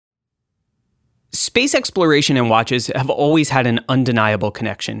Space exploration and watches have always had an undeniable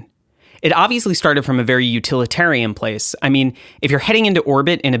connection. It obviously started from a very utilitarian place. I mean, if you're heading into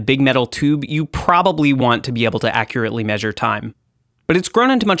orbit in a big metal tube, you probably want to be able to accurately measure time. But it's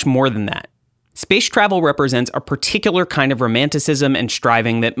grown into much more than that. Space travel represents a particular kind of romanticism and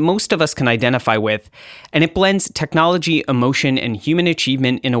striving that most of us can identify with, and it blends technology, emotion, and human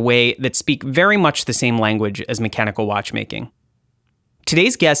achievement in a way that speak very much the same language as mechanical watchmaking.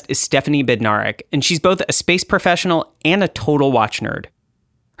 Today's guest is Stephanie Bednarek, and she's both a space professional and a total watch nerd.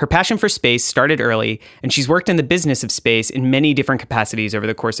 Her passion for space started early, and she's worked in the business of space in many different capacities over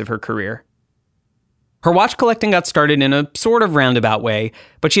the course of her career. Her watch collecting got started in a sort of roundabout way,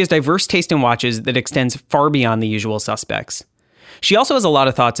 but she has diverse taste in watches that extends far beyond the usual suspects. She also has a lot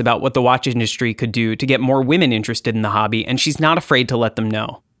of thoughts about what the watch industry could do to get more women interested in the hobby, and she's not afraid to let them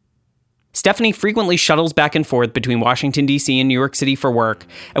know. Stephanie frequently shuttles back and forth between Washington, D.C. and New York City for work,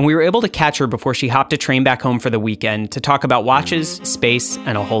 and we were able to catch her before she hopped a train back home for the weekend to talk about watches, space,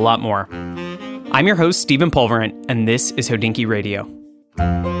 and a whole lot more. I'm your host, Stephen Pulverant, and this is Hodinkee Radio.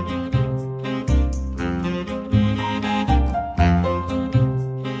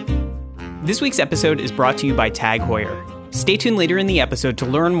 This week's episode is brought to you by TAG Heuer. Stay tuned later in the episode to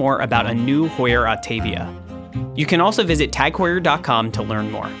learn more about a new Heuer Octavia. You can also visit tagheuer.com to learn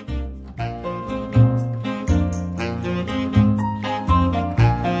more.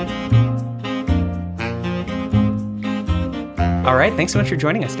 All right, thanks so much for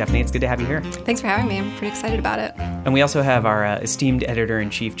joining us, Stephanie. It's good to have you here. Thanks for having me. I'm pretty excited about it. And we also have our esteemed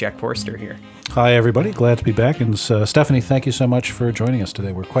editor-in-chief, Jack Forster, here. Hi, everybody. Glad to be back. And Stephanie, thank you so much for joining us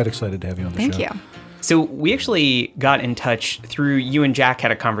today. We're quite excited to have you on the show. Thank you. So we actually got in touch through you and Jack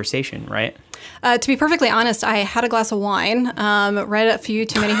had a conversation, right? To be perfectly honest, I had a glass of wine, read a few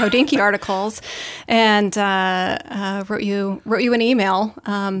too many Hodinkee articles, and wrote you an email.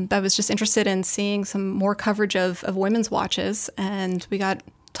 I was just interested in seeing some more coverage of women's watches, and we got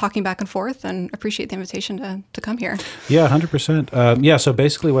talking back and forth, and appreciate the invitation to come here. Yeah, 100%. So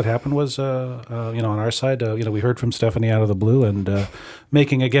basically what happened was, on our side, we heard from Stephanie out of the blue, and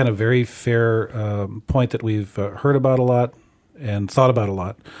making, again, a very fair point that we've heard about a lot and thought about a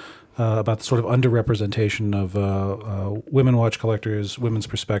lot. About the sort of underrepresentation of women watch collectors, women's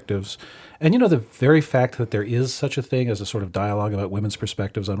perspectives. And, the very fact that there is such a thing as a sort of dialogue about women's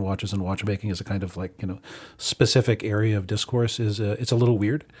perspectives on watches and watchmaking as a kind of specific area of discourse it's a little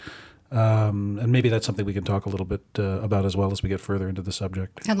weird. And maybe that's something we can talk a little bit about as well as we get further into the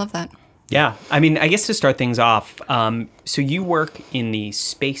subject. I love that. Yeah. I mean, I guess to start things off, so you work in the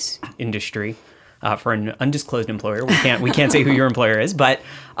space industry. For an undisclosed employer. We can't say who your employer is, but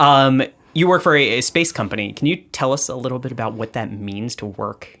you work for a space company. Can you tell us a little bit about what that means to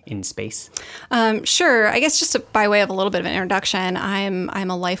work in space? Sure. I guess just by way of a little bit of an introduction, I'm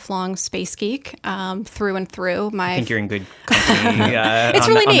a lifelong space geek through and through. I think you're in good company. It's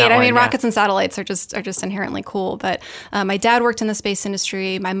really neat. I mean, rockets and satellites are just inherently cool. But my dad worked in the space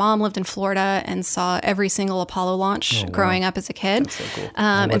industry. My mom lived in Florida and saw every single Apollo launch growing up as a kid. That's so cool.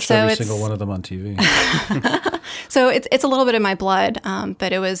 I watched every single one of them on TV. So it's a little bit in my blood,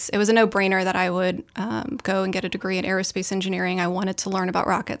 but it was a no-brainer that I would go and get a degree in aerospace engineering. I wanted to learn about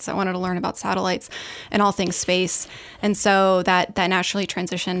rockets. I wanted to learn about satellites and all things space. And so that naturally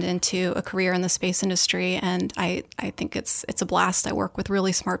transitioned into a career in the space industry. And I think it's a blast. I work with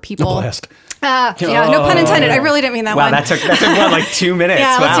really smart people. A blast. Yeah, no pun intended. I really didn't mean that one. Wow, that took what, like 2 minutes?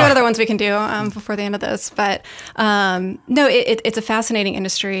 Yeah, wow. Let's see what other ones we can do before the end of this. But no, it's a fascinating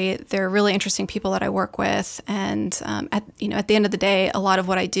industry. There are really interesting people that I work with. And at the end of the day, a lot of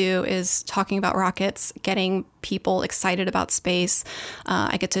what I do is talking about rockets, getting people excited about space.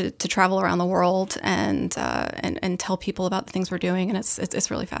 I get to travel around the world and tell people about the things we're doing, and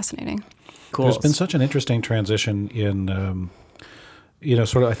it's really fascinating. Cool. There's been such an interesting transition in,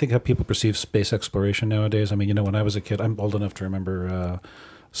 sort of, I think how people perceive space exploration nowadays. I mean, when I was a kid, I'm old enough to remember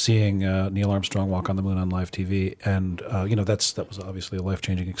seeing Neil Armstrong walk on the moon on live TV, and that was obviously a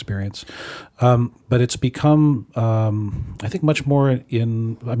life-changing experience. But it's become, I think, much more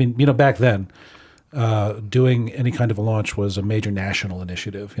back then, doing any kind of a launch was a major national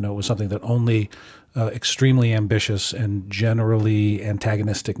initiative. It was something that only extremely ambitious and generally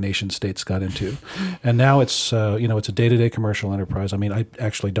antagonistic nation states got into. And now it's a day-to-day commercial enterprise. I mean, I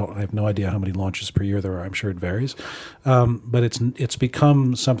have no idea how many launches per year there are. I'm sure it varies. But it's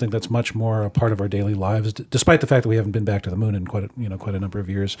become something that's much more a part of our daily lives, despite the fact that we haven't been back to the moon in quite a number of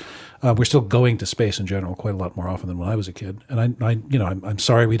years. We're still going to space in general quite a lot more often than when I was a kid. And I'm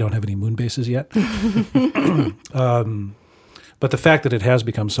sorry we don't have any moon bases yet. But the fact that it has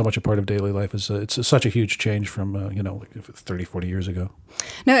become so much a part of daily life is it's such a huge change from, 30, 40 years ago.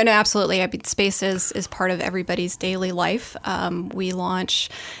 No, absolutely. I mean, space is part of everybody's daily life. We launch,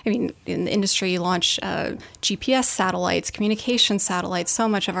 in the industry, you launch GPS satellites, communication satellites. So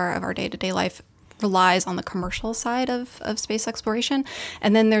much of our day-to-day life relies on the commercial side of space exploration.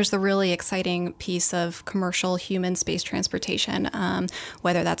 And then there's the really exciting piece of commercial human space transportation,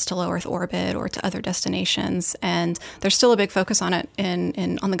 whether that's to low Earth orbit or to other destinations. And there's still a big focus on it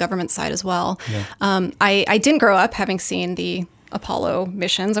on the government side as well. Yeah. I didn't grow up having seen the Apollo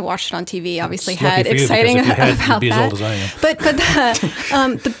missions. I watched it on TV. Obviously, had exciting about you'd be that. As old as I am.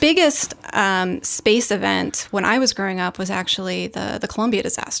 But the biggest space event when I was growing up was actually the Columbia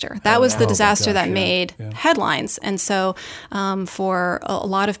disaster. That was the disaster that made headlines. And so, for a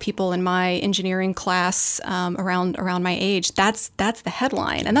lot of people in my engineering class around my age, that's the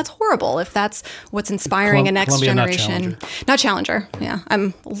headline, and that's horrible if that's what's inspiring a next Columbia, generation. Not Challenger. Yeah,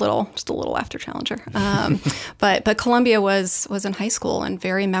 I'm just a little after Challenger. But Columbia was in high school and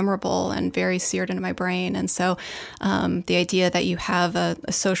very memorable and very seared into my brain. And so the idea that you have a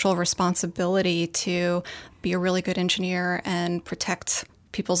social responsibility to be a really good engineer and protect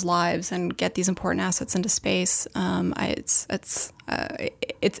people's lives and get these important assets into space, it's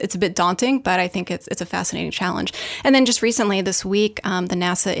a bit daunting, but I think it's a fascinating challenge. And then just recently this week, the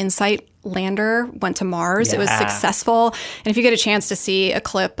NASA InSight lander went to Mars. Yeah. It was successful. And if you get a chance to see a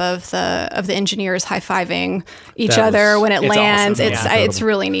clip of the engineers high-fiving each other when it lands, awesome. It's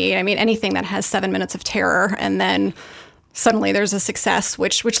really neat. I mean, anything that has 7 minutes of terror and then suddenly there's a success,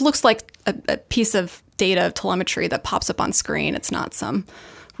 which looks like a piece of data telemetry that pops up on screen. It's not some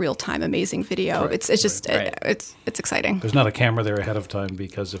real-time amazing video. Right, it's exciting. There's not a camera there ahead of time,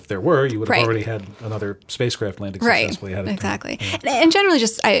 because if there were, you would have already had another spacecraft landing successfully ahead of time. Exactly. Yeah. And generally,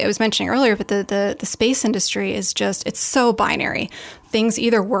 just I was mentioning earlier, but the space industry is it's so binary. Things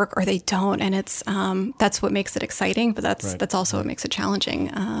either work or they don't, and it's that's what makes it exciting. But that's also what makes it challenging.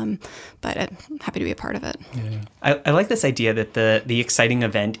 But I'm happy to be a part of it. Yeah. I like this idea that the exciting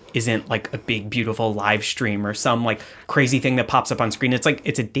event isn't like a big beautiful live stream or some like crazy thing that pops up on screen. It's like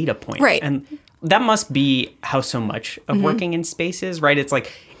it's a data point, right? And that must be how so much of working in space is, right? It's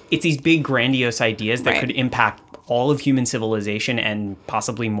like it's these big grandiose ideas that could impact all of human civilization and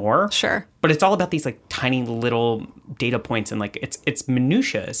possibly more. Sure. But it's all about these like tiny little data points, and like it's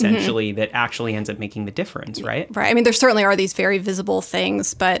minutia essentially that actually ends up making the difference, right? Right. I mean, there certainly are these very visible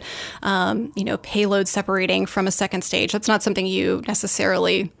things, but payload separating from a second stage, that's not something you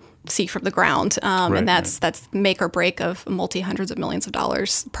necessarily see from the ground, and that's make or break of multi-hundreds of millions of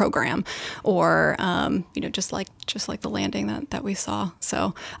dollars program, or just like the landing that we saw.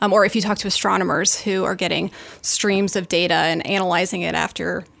 So, or if you talk to astronomers who are getting streams of data and analyzing it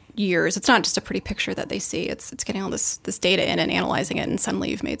after years, it's not just a pretty picture that they see. It's getting all this data in and analyzing it, and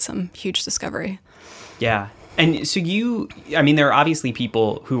suddenly you've made some huge discovery. Yeah. And so there are obviously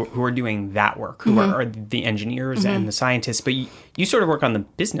people who are doing that work, who are the engineers and the scientists, but you sort of work on the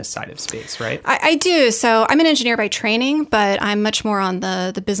business side of space, right? I do. So I'm an engineer by training, but I'm much more on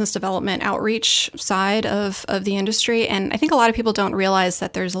the business development outreach side of the industry. And I think a lot of people don't realize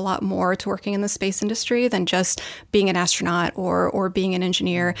that there's a lot more to working in the space industry than just being an astronaut or being an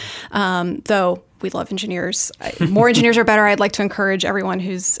engineer, though we love engineers. More engineers are better. I'd like to encourage everyone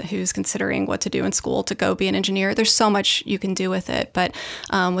who's considering what to do in school to go be an engineer. There's so much you can do with it. But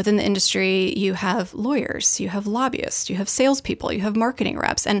within the industry, you have lawyers, you have lobbyists, you have salespeople, you have marketing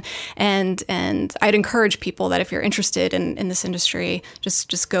reps. And I'd encourage people that if you're interested in this industry,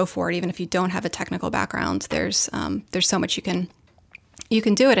 just go for it. Even if you don't have a technical background, there's so much you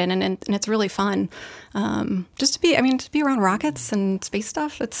can do it in, and it's really fun. Just to be around rockets and space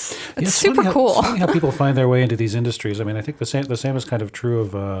stuff. It's super cool. It's funny how people find their way into these industries. I mean, I think the same is kind of true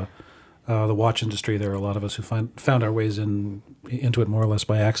of the watch industry. There are a lot of us who found our ways into it more or less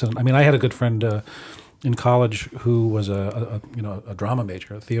by accident. I mean, I had a good friend in college who was a drama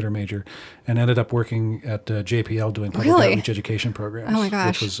major, a theater major, and ended up working at JPL doing public outreach education programs. Oh my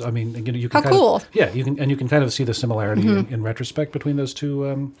gosh! Which was, you can how cool. You can kind of see the similarity in retrospect between those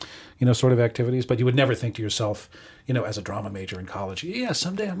two, sort of activities. But you would never think to yourself, as a drama major in college,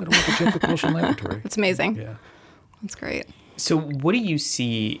 someday I'm going to work at Jet Propulsion Laboratory. It's amazing. Yeah, that's great. So what do you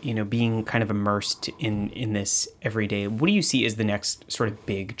see, being kind of immersed in this every day, what do you see as the next sort of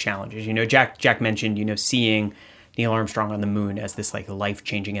big challenges? Jack mentioned, seeing Neil Armstrong on the moon as this like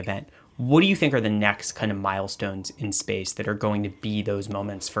life-changing event. What do you think are the next kind of milestones in space that are going to be those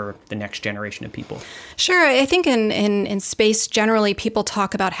moments for the next generation of people? Sure. I think in space, generally, people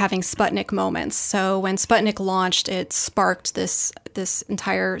talk about having Sputnik moments. So when Sputnik launched, it sparked this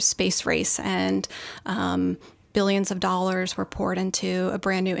entire space race, and billions of dollars were poured into a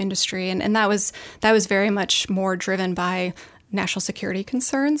brand new industry, and that was very much more driven by national security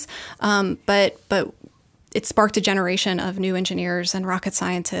concerns. But it sparked a generation of new engineers and rocket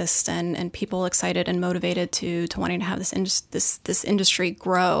scientists and people excited and motivated to wanting to have this industry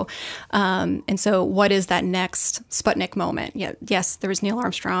grow. And so, what is that next Sputnik moment? Yeah, yes, there was Neil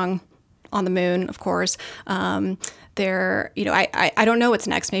Armstrong on the moon, of course. I don't know what's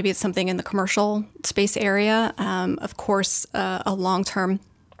next. Maybe it's something in the commercial space area. Of course, a long-term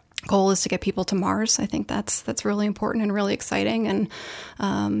goal is to get people to Mars. I think that's really important and really exciting,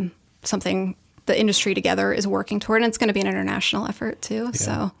 and something the industry together is working toward. And it's going to be an international effort too.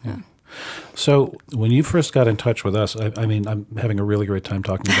 So when you first got in touch with us, I mean, I'm having a really great time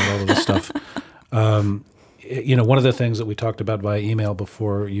talking about all of this stuff. One of the things that we talked about via email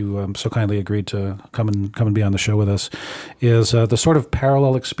before you so kindly agreed to come and be on the show with us is the sort of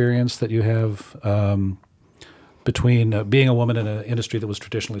parallel experience that you have between being a woman in an industry that was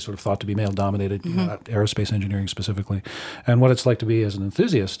traditionally sort of thought to be male-dominated, aerospace engineering specifically, and what it's like to be as an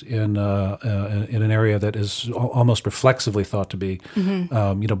enthusiast in an area that is almost reflexively thought to be,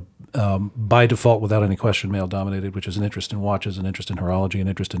 by default, without any question, male-dominated, which is an interest in watches, an interest in horology, an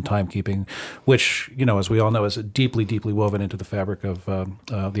interest in timekeeping, which, as we all know, is deeply, deeply woven into the fabric of the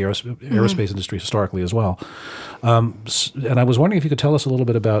aerospace industry historically as well. And I was wondering if you could tell us a little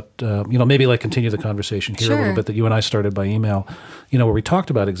bit about, maybe like continue the conversation here a little bit that you and I started by email, where we talked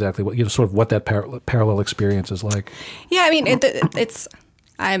about exactly what, sort of what that parallel experience is like. Yeah, I mean,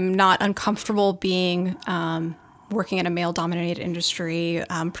 I'm not uncomfortable being working in a male-dominated industry,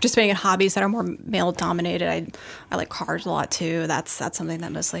 participating in hobbies that are more male-dominated. I like cars a lot too. That's something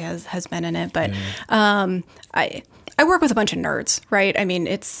that mostly has been in it. But I work with a bunch of nerds, right? I mean,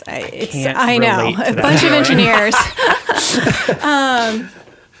 I know a bunch of engineers.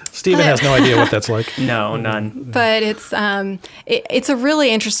 Stephen has no idea what that's like. No, none. But it's a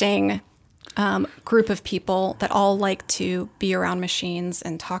really interesting group of people that all like to be around machines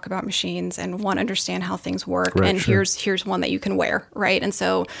and talk about machines and want to understand how things work. Right, and here's one that you can wear, right? And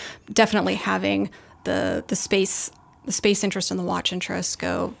so definitely having the space interest and the watch interest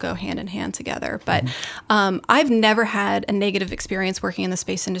go hand in hand together. But I've never had a negative experience working in the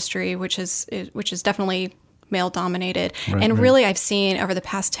space industry, which is definitely male-dominated. And really, I've seen over the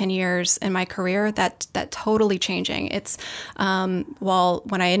past 10 years in my career that totally changing. It's, while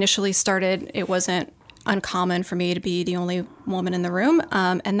when I initially started, it wasn't uncommon for me to be the only woman in the room,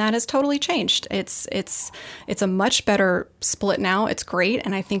 and that has totally changed. It's a much better split now. It's great,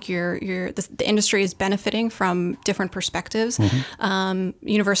 and I think the industry is benefiting from different perspectives.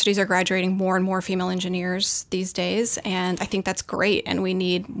 Universities are graduating more and more female engineers these days, and I think that's great. And we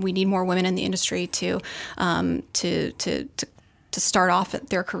need more women in the industry to start off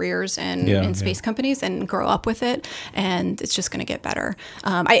their careers in space companies and grow up with it, and it's just going to get better.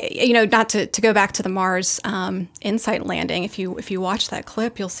 Not to go back to the Mars InSight landing. If you watch that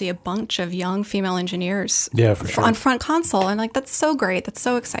clip, you'll see a bunch of young female engineers on front console, and that's so great. That's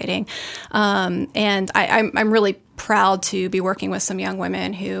so exciting, and I'm really proud to be working with some young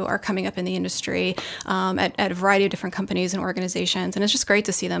women who are coming up in the industry at a variety of different companies and organizations, and it's just great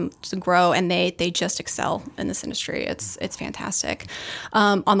to see them to grow, and they just excel in this industry. It's fantastic.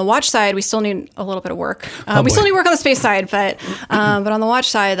 On the watch side, we still need a little bit of work. We still need work on the space side, but on the watch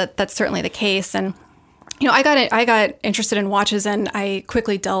side, that's certainly the case. And I got interested in watches, and I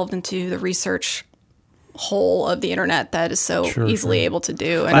quickly delved into the research hole of the internet that is so easily able to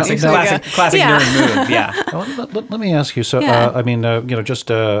do. And classic nerd move. Yeah. Let me ask you. So, what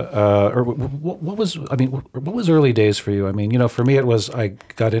was early days for you? I mean, for me, it was I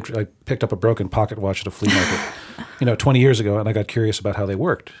picked up a broken pocket watch at a flea market, 20 years ago, and I got curious about how they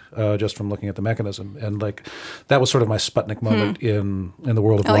worked just from looking at the mechanism, and that was sort of my Sputnik moment in the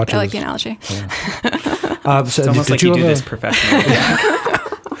world of watches. I like the analogy. Yeah. It's almost like you do this professionally.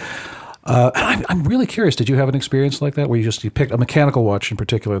 I'm really curious. Did you have an experience like that where you picked a mechanical watch in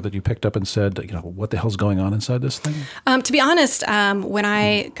particular that you picked up and said, what the hell's going on inside this thing? To be honest, when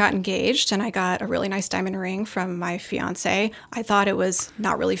I got engaged and I got a really nice diamond ring from my fiance, I thought it was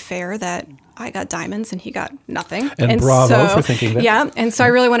not really fair that I got diamonds and he got nothing. And bravo for thinking that. Yeah, and so I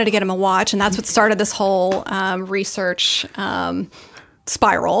really wanted to get him a watch, and that's what started this whole research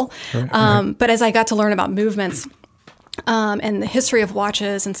spiral. Right. But as I got to learn about movements, and the history of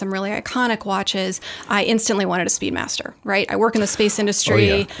watches and some really iconic watches, I instantly wanted a Speedmaster, right? I work in the space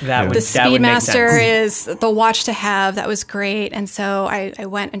industry. The Speedmaster is the watch to have. That was great. And so I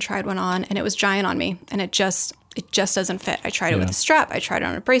went and tried one on, and it was giant on me, and it just doesn't fit. I tried it with a strap. I tried it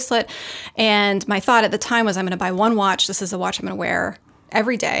on a bracelet. And my thought at the time was, I'm going to buy one watch. This is a watch I'm going to wear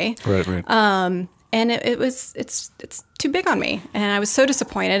every day. Right. it's too big on me, and I was so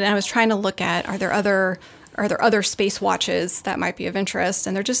disappointed. And I was trying to look at, are there other space watches that might be of interest?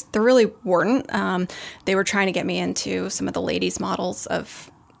 And there really weren't. They were trying to get me into some of the ladies' models of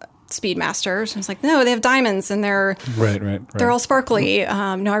Speedmasters. I was like, no, they have diamonds and they're they're all sparkly.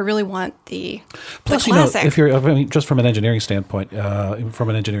 No, I really want the Plus, classic. if you're just from an engineering standpoint, from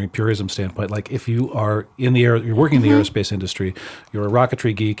an engineering purism standpoint, like if you are in the you're working in the aerospace industry, you're a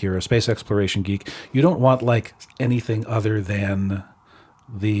rocketry geek, you're a space exploration geek. You don't want like anything other than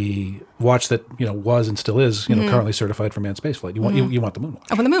the watch that was and still is currently certified for manned spaceflight. You want you want the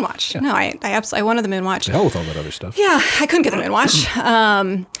Moonwatch. I want the Moonwatch. Yeah. No, I absolutely wanted the Moonwatch. The hell with all that other stuff. Yeah, I couldn't get the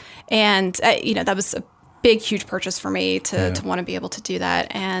Moonwatch, and that was a big, huge purchase for me to want to be able to do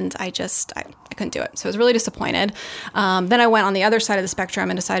that, and I couldn't do it. So I was really disappointed. Then I went on the other side of the spectrum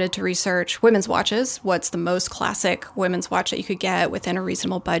and decided to research women's watches. What's the most classic women's watch that you could get within a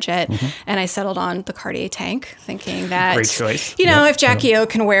reasonable budget? And I settled on the Cartier Tank, thinking that, great choice. If Jackie O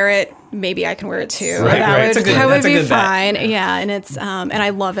can wear it, maybe I can wear it too. Right. That would be fine. Bet. Yeah, and it's and I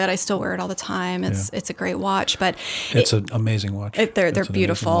love it. I still wear it all the time. It's a great watch, but it's an amazing watch. They're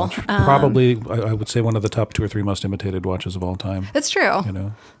beautiful. Probably, I would say one of the top 2 or 3 most imitated watches of all time. That's true.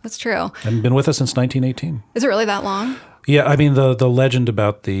 That's true. And been with us since 1918. Is it really that long? Yeah, I mean the legend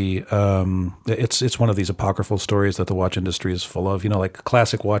about the it's one of these apocryphal stories that the watch industry is full of. Like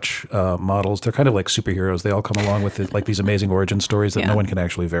classic watch models, they're kind of like superheroes. They all come along with like these amazing origin stories that no one can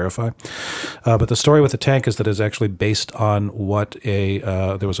actually verify. But the story with the tank is that it's actually based on what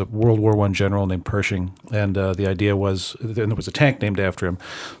there was a World War I general named Pershing, and the idea was there was a tank named after him.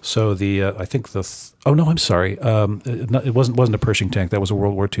 So it wasn't a Pershing tank. That was a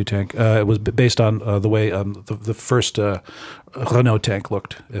World War II tank. It was based on the way the first Renault tank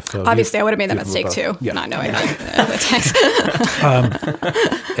looked. Obviously, I would have made that mistake too, not knowing the tanks.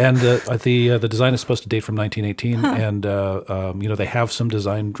 And the design is supposed to date from 1918, and they have some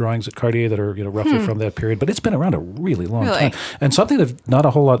design drawings at Cartier that are roughly from that period. But it's been around a really long time, and something that not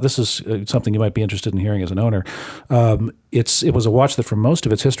a whole lot. This is something you might be interested in hearing as an owner. It was a watch that for most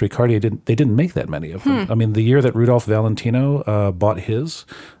of its history, Cartier didn't make that many of them. I mean, the year that Rudolph Valentino bought his,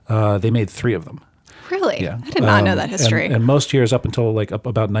 they made 3 of them. Really? Yeah. I did not know that history. And most years up until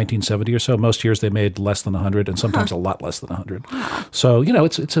about 1970 or so, most years they made less than 100, and sometimes a lot less than 100. Wow. So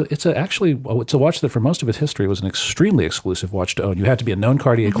it's a watch that for most of its history was an extremely exclusive watch to own. You had to be a known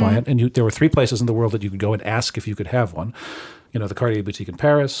Cartier client, and there were 3 places in the world that you could go and ask if you could have one. The Cartier boutique in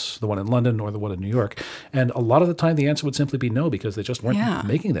Paris, the one in London, or the one in New York. And a lot of the time, the answer would simply be no, because they just weren't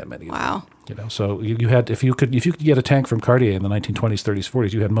making that many. Wow. So you had, if you could get a tank from Cartier in the 1920s, 30s,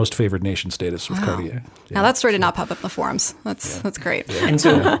 40s, you had most favored nation status with Cartier. Yeah. Now that story did not pop up in the forums. That's great. Yeah. And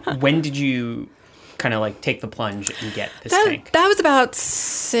so, when did you kind of like take the plunge and get this tank? That was about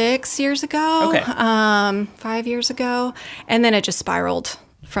 6 years ago. Okay. 5 years ago, and then it just spiraled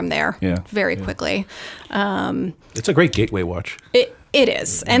from there very quickly. It's a great gateway watch. It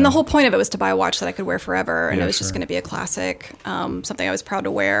is. And the whole point of it was to buy a watch that I could wear forever. And it was just going to be a classic, something I was proud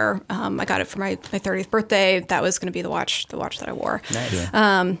to wear. I got it for my 30th birthday. That was going to be the watch that I wore.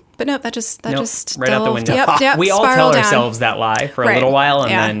 Nice. But no, that just right out the window. Yep, we all tell down. ourselves that lie for a little while,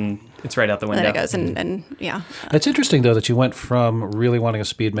 and then it's right out the window. Then it goes, and yeah. It's interesting, though, that you went from really wanting a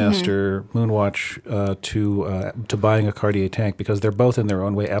Speedmaster Moonwatch to buying a Cartier tank, because they're both in their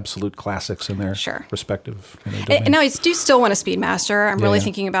own way absolute classics in their respective domains. And now I do still want a Speedmaster. I'm really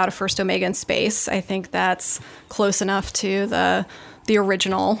thinking about a First Omega in space. I think that's close enough to the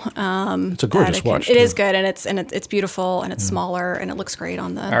original. It's a gorgeous watch. It is good, and it's beautiful, and it's smaller, and it looks great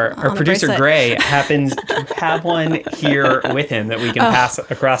on the Our producer bracelet. Gray happens to have one here with him that we can pass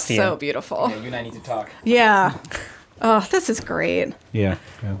across to you. So beautiful. Yeah, you and I need to talk. Yeah. Oh, this is great. Yeah.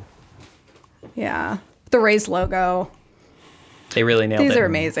 Yeah. The raised logo. They really nailed it. These are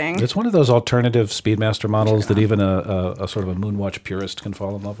amazing. It's one of those alternative Speedmaster models that even a sort of a Moonwatch purist can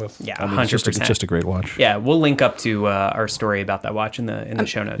fall in love with. Yeah, 100%. It's just a great watch. Yeah, we'll link up to our story about that watch in the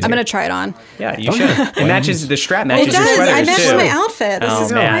show notes. I'm going to try it on. Yeah, you should. It matches the strap. Matches It your does. sweaters I matched too. my outfit. This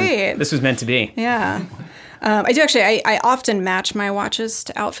is great. This was meant to be. Yeah. I do actually. I often match my watches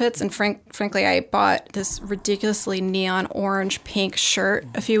to outfits, and frankly, I bought this ridiculously neon orange pink shirt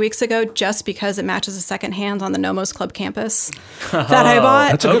a few weeks ago just because it matches a second hand on the Nomos Club campus that I bought.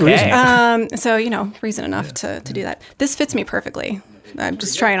 That's a good reason. So reason enough to do that. This fits me perfectly. I'm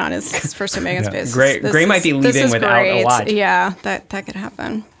just trying on his First Omega space. Gray might be leaving without a watch. Yeah, that could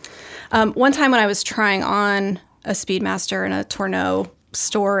happen. One time when I was trying on a Speedmaster in a Tourneau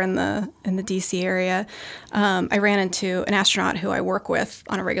store in the DC area, I ran into an astronaut who I work with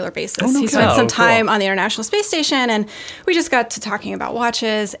on a regular basis. He spent some time on the International Space Station, and we just got to talking about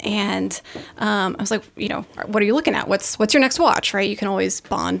watches. And I was like, what are you looking at? What's your next watch? Right? You can always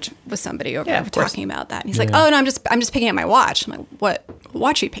bond with somebody over talking about that. And he's like, oh no, I'm just picking up my watch. I'm like, what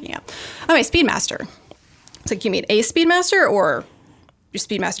watch are you picking up? Oh, my Speedmaster. It's like, you mean a Speedmaster or your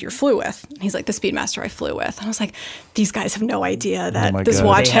Speedmaster you flew with? And he's like, the Speedmaster I flew with. And I was like, these guys have no idea that this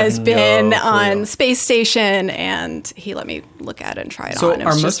watch has been on space station. And he let me look at it and try it on. So It are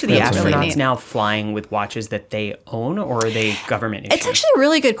was most just of the really astronauts neat. now flying with watches that they own, or are they government issued? It's actually a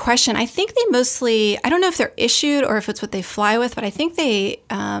really good question. I think they mostly, I don't know if they're issued or if it's what they fly with, but I think they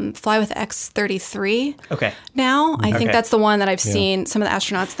fly with X-33 now. I think that's the one that I've seen some of the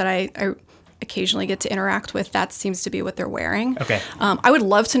astronauts that I occasionally get to interact with. That seems to be what they're wearing. I would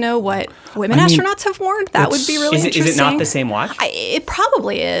love to know what women astronauts have worn. That would be really interesting. Is it not the same watch? It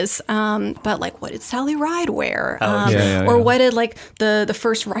probably is. But like, what did Sally Ride wear? Or what did like the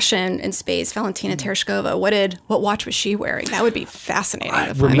first Russian in space, Valentina Tereshkova, what watch was she wearing? That would be fascinating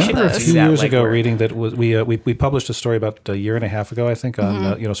to find remember a those. few years ago reading that we published a story about a year and a half ago, I think,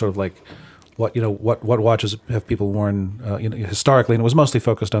 on sort of like what watches have people worn historically, and it was mostly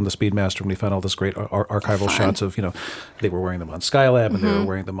focused on the Speedmaster. And we found all this great archival shots of they were wearing them on Skylab and they were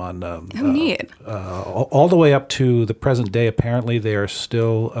wearing them on neat. All the way up to the present day. Apparently, they are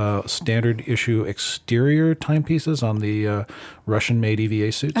still standard issue exterior timepieces on the Russian-made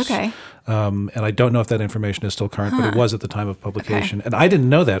EVA suits. And I don't know if that information is still current, but it was at the time of publication. And I didn't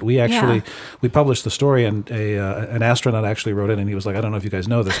know that. We actually we published the story, and an astronaut actually wrote in, and he was like, "I don't know if you guys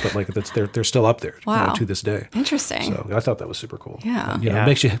know this, but like they're still up there to this day." Interesting. So I thought that was super cool. Yeah. It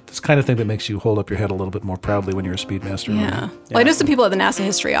makes you this kind of thing that makes you hold up your head a little bit more proudly when you're a Speedmaster. Yeah. Well, I know some people at the NASA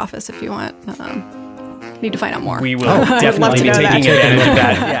History Office. If you want, need to find out more. We will definitely be taking advantage of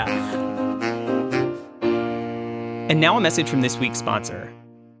that. Yeah. And now a message from this week's sponsor.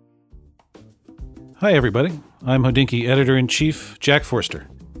 Hi, everybody. I'm Hodinkee Editor-in-Chief Jack Forster.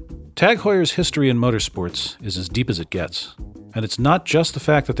 Tag Heuer's history in motorsports is as deep as it gets. And it's not just the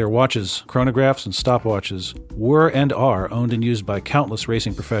fact that their watches, chronographs, and stopwatches were and are owned and used by countless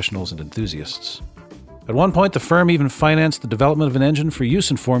racing professionals and enthusiasts. At one point, the firm even financed the development of an engine for use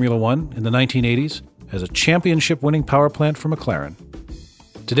in Formula One in the 1980s as a championship-winning power plant for McLaren.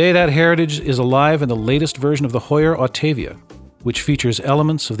 Today, that heritage is alive in the latest version of the Heuer Autavia, which features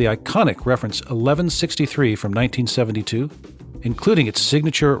elements of the iconic reference 1163 from 1972, including its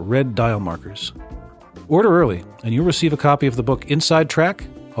signature red dial markers. Order early, and you'll receive a copy of the book Inside Track,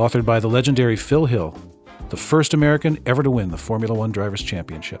 authored by the legendary Phil Hill, the first American ever to win the Formula One Drivers'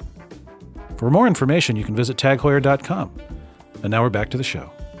 Championship. For more information, you can visit tagheuer.com. And now we're back to the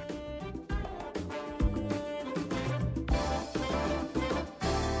show.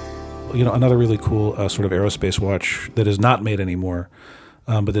 Another really cool sort of aerospace watch that is not made anymore,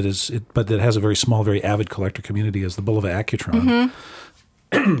 but that has a very small, very avid collector community is the Bulova Accutron.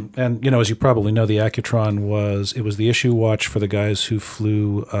 And as you probably know, the Accutron was the issue watch for the guys who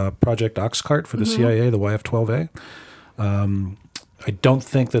flew Project Oxcart for the CIA, the YF-12A. I don't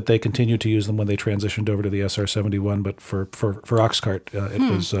think that they continued to use them when they transitioned over to the SR-71, but for Oxcart,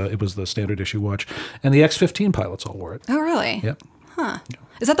 it was the standard issue watch, and the X-15 pilots all wore it. Oh, really? Yep. Huh.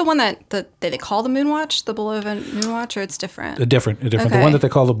 Is that the one that they call the Moonwatch, the Bulova Moonwatch, or it's different? Different. Okay. The one that they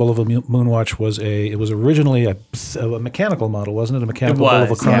call the Bulova Moonwatch was originally a mechanical model, wasn't it? A mechanical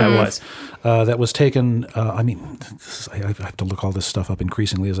Bulova chronograph. Yeah, it was. That was taken. I have to look all this stuff up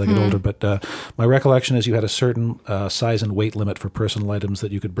increasingly as I get older. But my recollection is you had a certain size and weight limit for personal items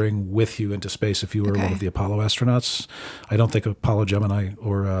that you could bring with you into space if you were one of the Apollo astronauts. I don't think Apollo Gemini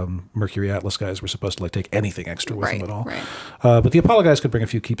or Mercury Atlas guys were supposed to take anything extra with them at all. Right. But the Apollo guys could bring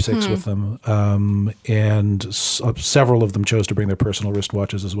a few keepsakes with them, and several of them chose to bring their personal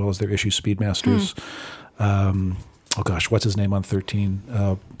wristwatches as well as their issue Speedmasters. Oh gosh, what's his name on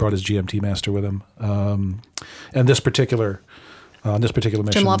 13? Brought his GMT Master with him, and this particular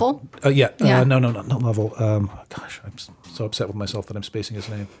mission. Jim Lovell? No, not Lovell. Gosh, I'm so upset with myself that I'm spacing his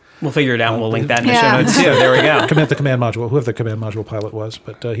name. We'll figure it out, and we'll link that in the show notes too. There we go. The command module, whoever the command module pilot was,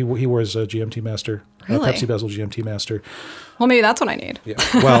 but he wears a GMT Master, Pepsi Bezel GMT Master. Well, maybe that's what I need. Yeah,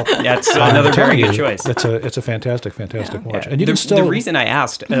 well, that's another very good choice. It's a fantastic watch. Yeah. And you can still. The reason I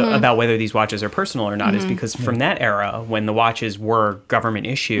asked about whether these watches are personal or not is because from that era, when the watches were government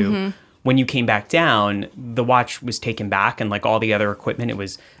issue, when you came back down, the watch was taken back, and like all the other equipment, it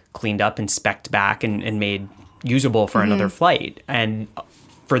was cleaned up and spec'd back and made usable for another flight. And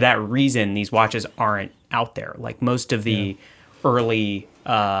for that reason, these watches aren't out there. Like most of the early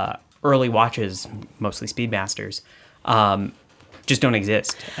watches, mostly Speedmasters, just don't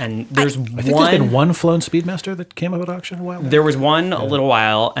exist. And there's I think there's been one flown Speedmaster that came up at auction a while ago. There was one a little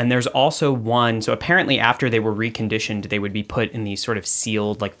while, and there's also one. So apparently, after they were reconditioned, they would be put in these sort of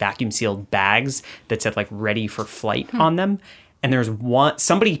sealed, like vacuum sealed bags that said like "ready for flight" on them. And there's one.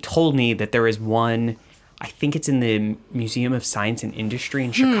 Somebody told me that there is one. I think it's in the Museum of Science and Industry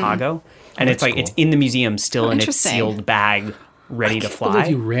in Chicago, and it's like it's in the museum still in its sealed bag, ready to fly. I can't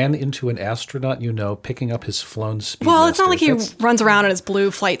believe you ran into an astronaut, picking up his flown Speedmaster. Well, it's not like he runs around in his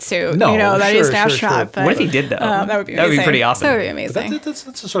blue flight suit. No, that he's an astronaut. Sure. But, what if he did though? That would be amazing. That would be pretty awesome. That would be amazing.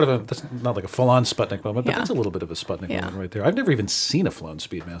 That's a sort of that's not like a full-on Sputnik moment, but that's a little bit of a Sputnik moment right there. I've never even seen a flown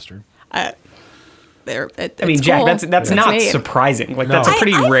Speedmaster. I mean, Jack, that's not surprising. Like that's a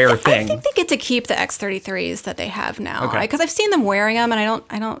pretty rare thing. I think they get to keep the X-33s that they have now, Okay. because I've seen them wearing them, and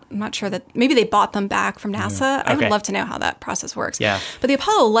I'm not sure that maybe they bought them back from NASA. I would love to know how that process works. Yeah. But the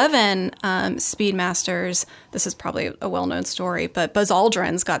Apollo 11 Speedmasters, this is probably a well-known story, but Buzz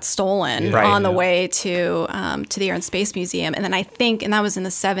Aldrin's got stolen on the way to the Air and Space Museum, and then and that was in the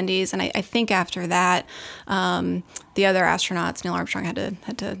 70s, and I think after that, the other astronauts, Neil Armstrong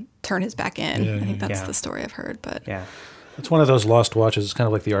had to turn his back in. I think that's the story I've heard. But it's one of those lost watches. It's kind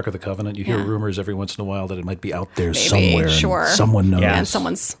of like the Ark of the Covenant. You hear rumors every once in a while that it might be out there somewhere. Sure. And someone knows. Yeah, and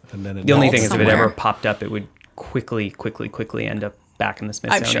someone's. And then the only thing is, somewhere. if it ever popped up, it would quickly end up back in the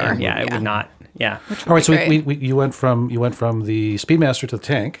Smithsonian. I'm sure. Yeah, it would not. Yeah. All right. So you went from the Speedmaster to the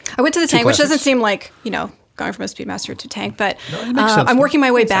tank. I went to the tank, which doesn't classics. seem like going from a Speedmaster to tank, but it makes sense. I'm working my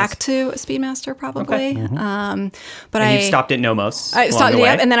way back to a Speedmaster probably. But And you stopped at Nomos. I stopped, along the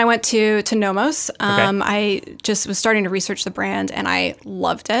way. and then I went to Nomos. I just was starting to research the brand, and I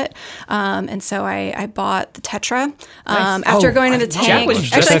loved it. And so I bought the Tetra. After going to the tank, Jack was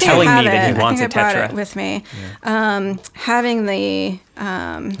just actually, I think telling I have me that he it. wants I a think I brought Tetra. it with me. Having the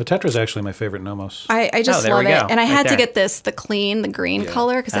Tetra is actually my favorite Nomos. I just there love we it. go. And I had Right to get the green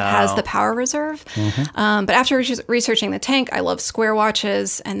color because it has the power reserve. But after researching the tank, I love square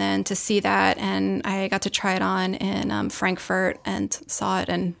watches. And then to see that, and I got to try it on in Frankfurt and saw it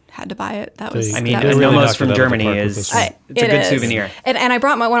and had to buy it. That was, I mean, that the was really Nomos knocked it from out of the Germany park with is this one. it's a good souvenir. And I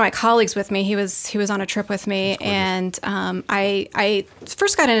brought one of my colleagues with me. He was on a trip with me, and I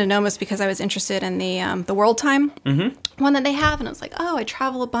first got into Nomos because I was interested in the World Time one that they have, and I was like, oh, I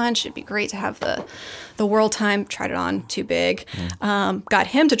travel a bunch. It'd be great to have the World Time. Tried it on, too big. Got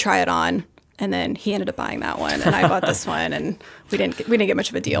him to try it on. And then he ended up buying that one, and I bought this one, and we didn't get much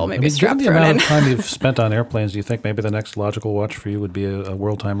of a deal. Maybe a strap given the thrown amount in. of time you've spent on airplanes, do you think maybe the next logical watch for you would be a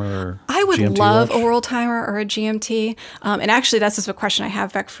World Timer or I would GMT love watch? a World Timer or a GMT. And actually, that's just a question I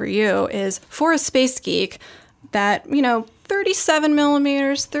have, Beck, for you, is for a space geek that, 37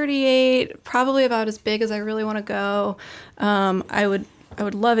 millimeters, 38, probably about as big as I really want to go. I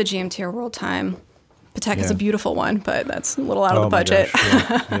would love a GMT or World Time. Patek is a beautiful one, but that's a little out of the budget.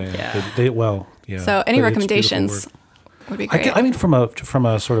 So any recommendations would be great. I mean, from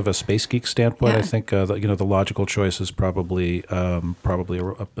a sort of a space geek standpoint, I think the logical choice is probably a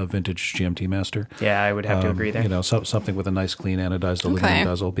vintage GMT Master. Yeah, I would have to agree there. Something with a nice clean anodized aluminum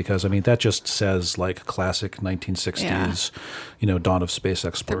bezel, because I mean that just says like classic 1960s, dawn of space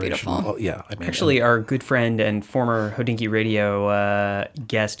exploration. beautiful. Oh, yeah, I mean, Actually, our good friend and former Hodinkee Radio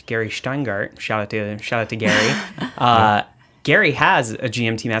guest Gary Steingart, shout out to Gary. Gary has a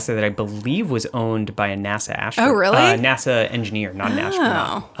GMT Master that I believe was owned by a NASA astronaut. Oh, really? NASA engineer, not an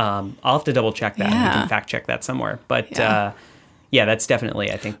astronaut. I'll have to double check that. Yeah. We can fact check that somewhere. But that's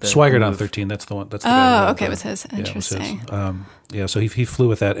definitely, I think, the Swigert on move. 13. That's the one. That's the guy. Okay, it was his. Interesting. So he flew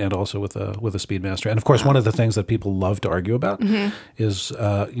with that and also with a Speedmaster. And of course, one of the things that people love to argue about is,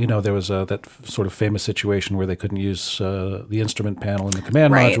 there was that sort of famous situation where they couldn't use the instrument panel in the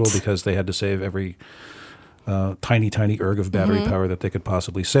command module because they had to save every tiny erg of battery power that they could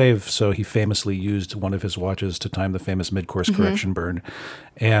possibly save. So he famously used one of his watches to time the famous mid-course correction burn.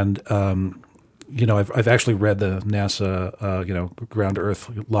 And I've actually read the NASA, ground to earth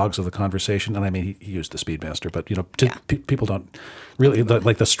logs of the conversation, and I mean he used the Speedmaster, but people don't really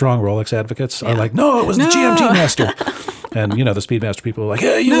like the strong Rolex advocates are like, no, it was the GMT Master, and the Speedmaster people are like,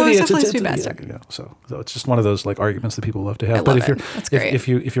 hey, you idiots, it's Speedmaster. So it's just one of those like arguments that people love to have. I But love if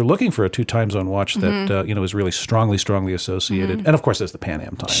you're looking for a 2 time zone watch that is really strongly associated, and of course there's the Pan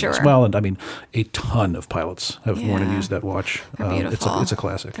Am time as well, and I mean a ton of pilots have worn and used that watch. They're beautiful. It's a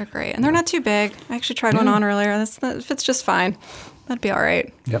classic. They're great, and they're not too big. I actually tried one on earlier. That fits just fine. That'd be all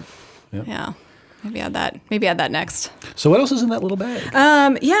right. Yep. Yeah. maybe add that next. So what else is in that little bag?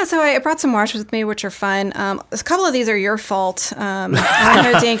 So I brought some watches with me, which are fun. A couple of these are your fault.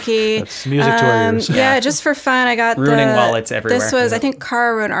 Dinky. That's music to our ears. Yeah, just for fun. I got ruining wallets everywhere. This was, I think,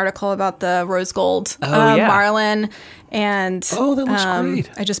 Cara wrote an article about the rose gold Marlin. And that looks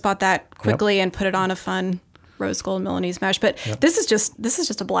great. I just bought that quickly and put it on a fun rose gold Milanese mesh. But this is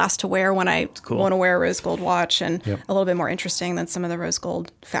just a blast to wear when I want to wear a rose gold watch, and a little bit more interesting than some of the rose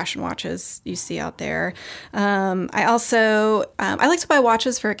gold fashion watches you see out there. I also I like to buy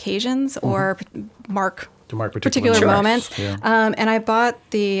watches for occasions or mark particular moments. Yeah. And I bought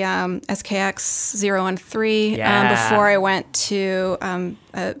the SKX 013 before I went to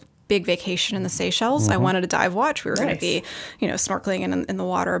a big vacation in the Seychelles. I wanted a dive watch. We were going to be, snorkeling in the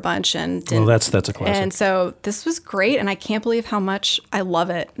water a bunch, and that's a classic. And so this was great, and I can't believe how much I love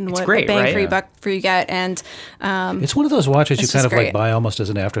it and it's what great, bang for your buck for you get. And it's one of those watches you kind of like buy almost as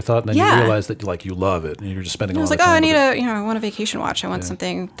an afterthought, and then you realize that you love it, and you're just spending. I was like, I need I want a vacation watch. I want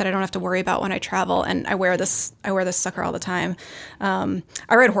something that I don't have to worry about when I travel, and I wear this sucker all the time. I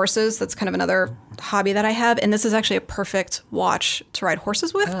ride horses. That's kind of another hobby that I have, and this is actually a perfect watch to ride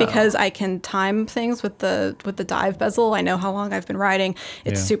horses with because I can time things with the dive bezel. I know how long I've been riding.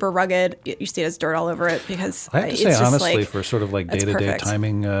 It's super rugged. You see it has dirt all over it because I have to say honestly, for sort of like day-to-day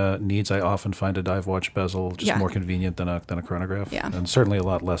timing needs, I often find a dive watch bezel just more convenient than a chronograph, and certainly a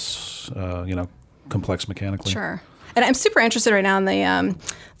lot less complex mechanically. Sure. And I'm super interested right now in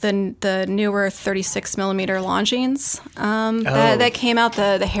the newer 36 millimeter Longines that came out,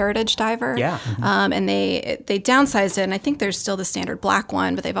 the Heritage Diver. Yeah. And they downsized it, and I think there's still the standard black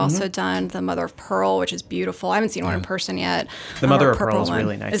one, but they've also done the Mother of Pearl, which is beautiful. I haven't seen one in person yet. The Mother of Pearl is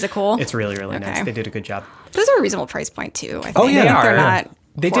really nice. Is it cool? It's really, really nice. They did a good job. Those are a reasonable price point too, I think. Oh, yeah, they are. They're not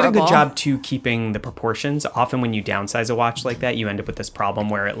They did a horrible. good job too keeping the proportions. Often when you downsize a watch like that, you end up with this problem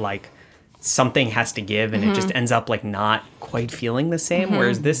where it something has to give and it just ends up not quite feeling the same.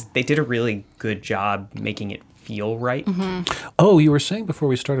 Whereas they did a really good job making it feel right. Oh, you were saying before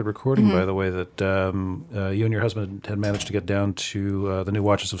we started recording, by the way, that you and your husband had managed to get down to the new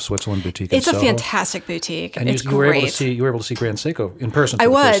Watches of Switzerland boutique. It's in a Soho. fantastic boutique. And it's you were great. able to see Grand Seiko in person. I for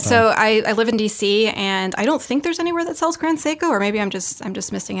the was. first time. So I live in DC, and I don't think there's anywhere that sells Grand Seiko, or maybe I'm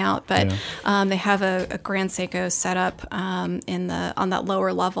just missing out. But they have a Grand Seiko setup on that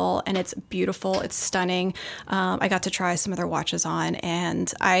lower level, and it's beautiful. It's stunning. I got to try some of their watches on,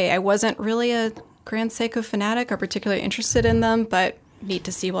 and I wasn't really a Grand Seiko fanatic or particularly interested in them, but neat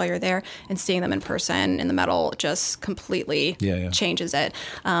to see while you're there, and seeing them in person in the metal just completely changes it.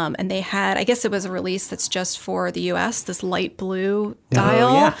 And they had, I guess it was a release that's just for the US, this light blue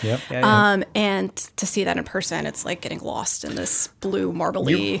dial. And to see that in person, it's like getting lost in this blue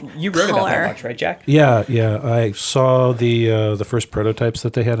marbly You wrote color. about that watch, right, Jack? Yeah. I saw the first prototypes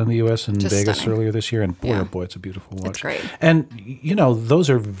that they had in the U.S. in Just Vegas stunning. earlier this year, and boy, oh boy, it's a beautiful watch. It's great. And those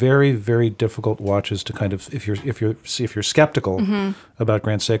are very, very difficult watches to kind of if you're skeptical about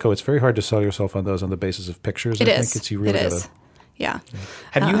Grand Seiko, it's very hard to sell yourself on those on the basis of pictures. I think it's you really gotta. Yeah.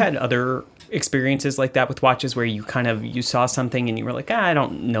 Have you had other experiences like that with watches where you saw something and you were like, I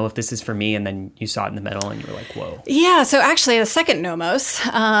don't know if this is for me, and then you saw it in the metal and you were like, whoa. Yeah, so actually the second Nomos,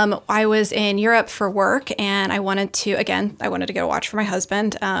 I was in Europe for work, and I wanted to get a watch for my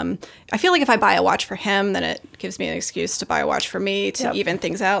husband. I feel like if I buy a watch for him, then it gives me an excuse to buy a watch for me to even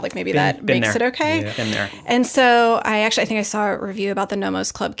things out. Like maybe that makes it okay. Yeah. Been there. And so I think I saw a review about the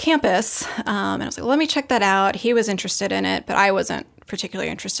Nomos Club Campus, and I was like, well, let me check that out. He was interested in it, but I wasn't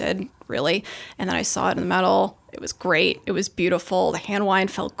particularly interested, really. And then I saw it in the metal. It was great. It was beautiful. The hand wind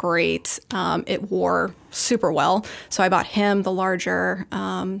felt great. It wore super well. So I bought him the larger,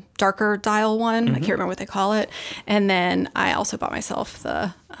 darker dial one. I can't remember what they call it. And then I also bought myself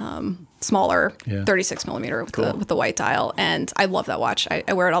the smaller 36 millimeter with the white dial. And I love that watch.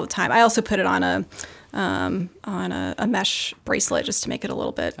 I wear it all the time. I also put it on a mesh bracelet just to make it a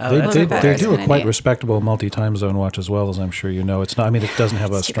little bit better. They do a quite respectable multi-time zone watch as well, as I'm sure you know. It's not. I mean, it doesn't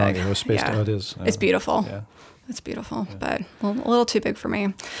have a strong aerospace. It is. It's beautiful. Yeah. It's beautiful, but a little too big for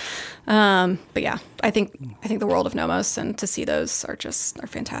me. But yeah, I think the world of Nomos, and to see those are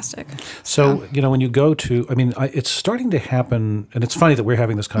fantastic. So when you go to, it's starting to happen, and it's funny that we're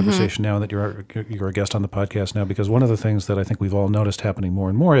having this conversation now, and that you're a guest on the podcast now, because one of the things that I think we've all noticed happening more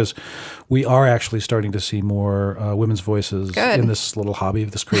and more is we are actually starting to see more women's voices in this little hobby,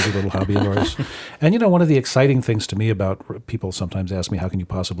 this crazy little hobby of ours. And one of the exciting things to me about people sometimes ask me, how can you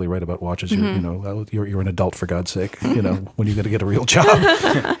possibly write about watches? You're an adult, for God's sake. When are you going to get a real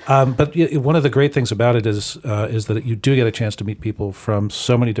job? But one of the great things about it is that you do get a chance to meet people from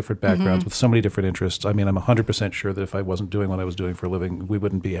so many different backgrounds with so many different interests. I mean, I'm 100% sure that if I wasn't doing what I was doing for a living, we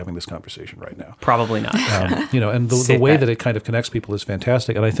wouldn't be having this conversation right now. Probably not. And the way that it kind of connects people is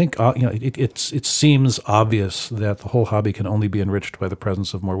fantastic. And I think it seems obvious that the whole hobby can only be enriched by the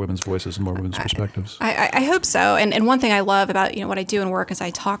presence of more women's voices and more women's perspectives. I hope so. And one thing I love about what I do in work is I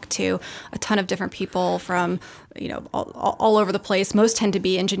talk to a ton of different people from all over the place. Most tend to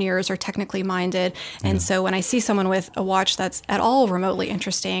be engineers or technically minded. And so when I see someone with a watch that's at all remotely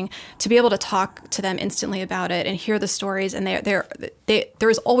interesting, to be able to talk to them instantly about it and hear the stories, and there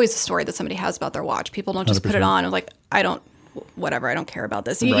is always a story that somebody has about their watch. People don't just 100%. Put it on and like, I don't care about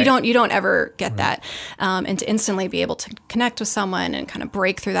this. You don't ever get that. And to instantly be able to connect with someone and kind of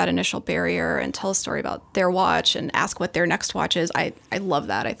break through that initial barrier and tell a story about their watch and ask what their next watch is, I love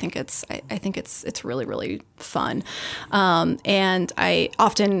that. I think it's really, really fun. And I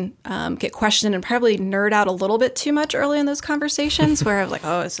often get questioned and probably nerd out a little bit too much early in those conversations where I'm like,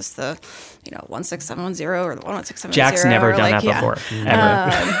 oh, is this the 16710 or the 11670? Jack's never done that before.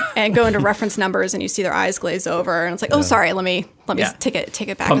 Ever. And go into reference numbers and you see their eyes glaze over and it's like, oh, sorry, let me take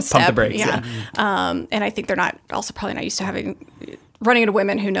it back a step. Pump the brakes. Yeah. And I think they're probably not used to running into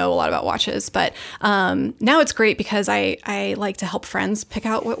women who know a lot about watches. But now it's great because I like to help friends pick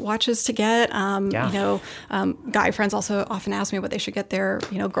out what watches to get. Guy friends also often ask me what they should get their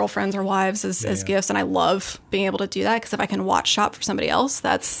girlfriends or wives as gifts. And I love being able to do that because if I can watch shop for somebody else,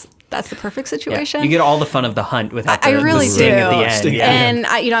 that's the perfect situation. Yeah. You get all the fun of the hunt without I really the do. at the end.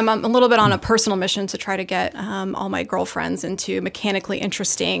 Yeah. And I'm a little bit on a personal mission to try to get all my girlfriends into mechanically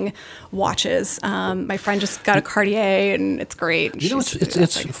interesting watches. My friend just got a Cartier, and it's great.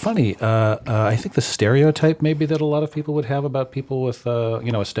 It's funny. I think the stereotype maybe that a lot of people would have about people with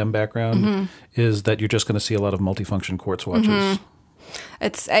a STEM background is that you're just going to see a lot of multifunction quartz watches.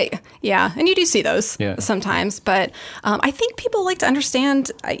 And you do see those sometimes, but I think people like to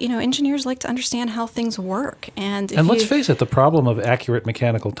understand, engineers like to understand how things work. And let's face it, the problem of accurate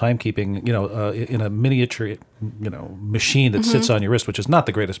mechanical timekeeping, in a miniature, machine that sits on your wrist, which is not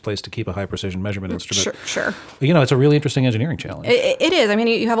the greatest place to keep a high precision measurement instrument. Sure. It's a really interesting engineering challenge. It is. I mean,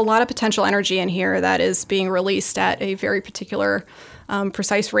 you have a lot of potential energy in here that is being released at a very particular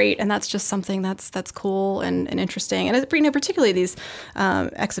precise rate, and that's just something that's cool and interesting. And particularly these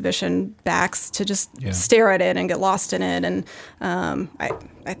exhibition backs to just stare at it and get lost in it. And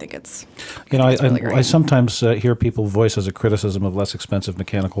I think it's really great. I sometimes hear people voice as a criticism of less expensive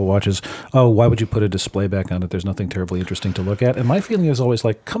mechanical watches, oh, why would you put a display back on it? There's nothing terribly interesting to look at. And my feeling is always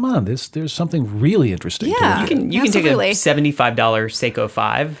like, come on, there's something really interesting to look at. You can take a $75 Seiko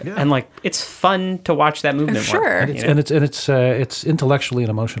 5 and it's fun to watch that movement work. And it's intellectually and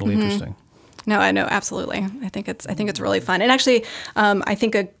emotionally interesting. No, I know, absolutely. I think it's really fun. And actually, I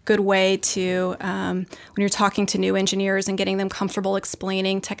think a good way to, when you're talking to new engineers and getting them comfortable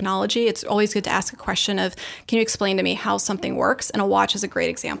explaining technology, it's always good to ask a question of, can you explain to me how something works? And a watch is a great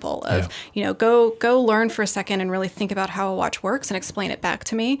example of, go learn for a second and really think about how a watch works and explain it back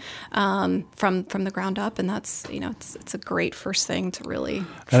to me from the ground up. And that's, it's a great first thing to really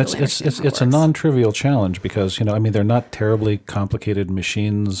it's a non-trivial challenge because, they're not terribly complicated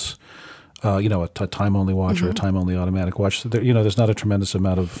machines. A time-only watch or a time-only automatic watch. So there's not a tremendous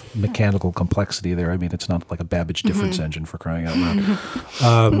amount of mechanical complexity there. I mean, it's not like a Babbage difference engine for crying out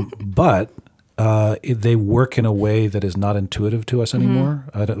loud. But they work in a way that is not intuitive to us anymore.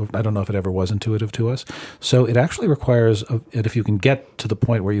 I don't know if it ever was intuitive to us. So it actually requires, if you can get to the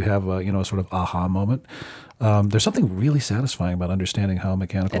point where you have a sort of aha moment, there's something really satisfying about understanding how a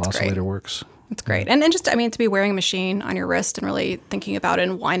mechanical oscillator works. It's great. And just, to be wearing a machine on your wrist and really thinking about it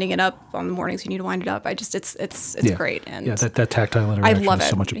and winding it up on the mornings you need to wind it up. It's great. And that tactile interaction is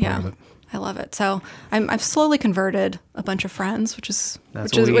so much a part of it. I love it. So I've slowly converted a bunch of friends, which is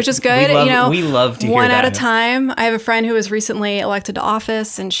good. We love to hear one that. At a time. I have a friend who was recently elected to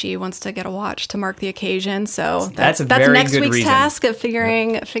office, and she wants to get a watch to mark the occasion. So that's next week's task of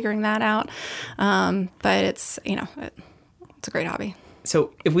figuring that out. But it's it's a great hobby.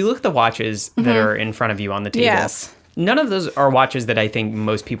 So if we look at the watches that are in front of you on the table, none of those are watches that I think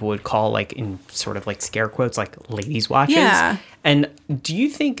most people would call in sort of scare quotes, ladies' watches. Yeah. And do you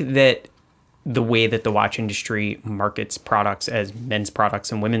think that the way that the watch industry markets products as men's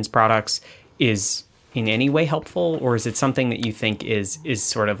products and women's products is in any way helpful, or is it something that you think is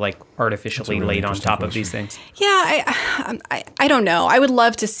sort of artificially laid on top of these things? Yeah, I don't know. I would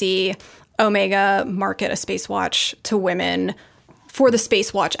love to see Omega market a space watch to women for the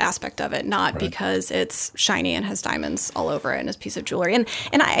space watch aspect of it, not because it's shiny and has diamonds all over it and is a piece of jewelry. And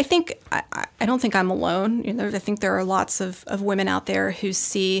I think I don't think I'm alone. You know, I think there are lots of women out there who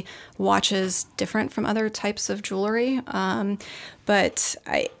see watches different from other types of jewelry. But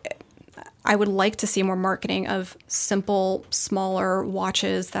I would like to see more marketing of simple, smaller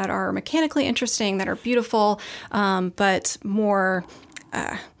watches that are mechanically interesting, that are beautiful, but more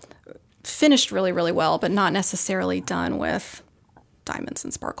finished really, really well, but not necessarily done with diamonds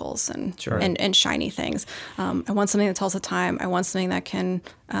and sparkles and shiny things. I want something that tells the time. I want something that can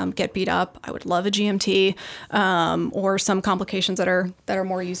get beat up. I would love a GMT or some complications that are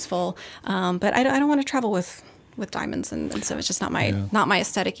more useful. But I don't want to travel with diamonds, and so it's just not my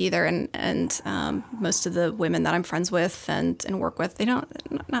aesthetic either. And most of the women that I'm friends with and work with, they don't,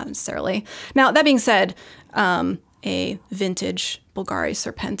 not necessarily. Now that being said, a vintage Bulgari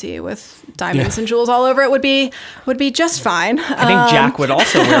Serpenti with diamonds and jewels all over it would be just fine. I think Jack would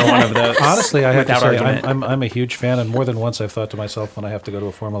also wear one of those. Honestly, I have to say, argument. I'm a huge fan, and more than once I've thought to myself when I have to go to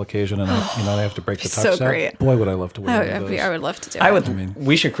a formal occasion and I have to break the tux so great. out. Boy, would I love to wear one of those. I would love to do it.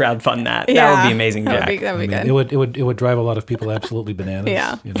 We should crowdfund that. Yeah, that would be amazing, Jack. That would be good. It would drive a lot of people absolutely bananas.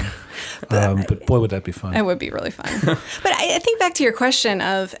 Yeah. You know? But boy, would that be fun. It would be really fun. But I think back to your question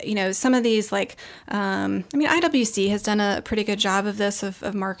of, some of these, like, IWC has done a pretty good job of this,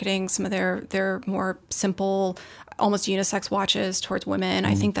 of marketing some of their more simple, almost unisex watches towards women.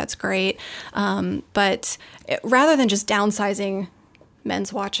 I think that's great. But rather than just downsizing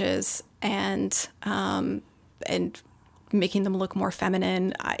men's watches and making them look more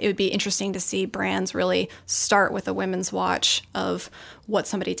feminine, it would be interesting to see brands really start with a women's watch of what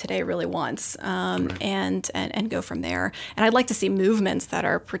somebody today really wants, and go from there. And I'd like to see movements that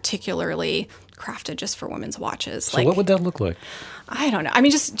are particularly crafted just for women's watches. So what would that look like? I don't know. I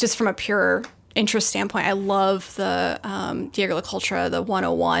mean, just from a pure interest standpoint, I love the Diego Lecoultre, the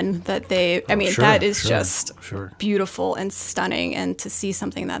 101 that they, that is just beautiful and stunning. And to see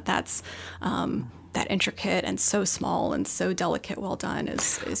something that's that intricate and so small and so delicate, well done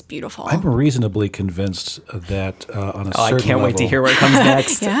is beautiful. I'm reasonably convinced that on a certain level... I can't wait to hear what comes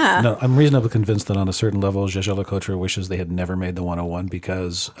next. Yeah. No, I'm reasonably convinced that on a certain level, Jaeger LeCoultre wishes they had never made the 101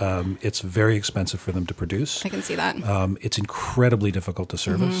 because it's very expensive for them to produce. I can see that. It's incredibly difficult to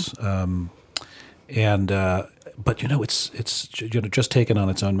service. But it's just taken on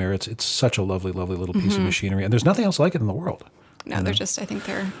its own merits. It's such a lovely, lovely little piece of machinery, and there's nothing else like it in the world. No, they're just. I think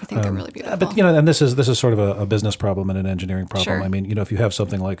they're really beautiful. But and this is sort of a business problem and an engineering problem. Sure. I mean, if you have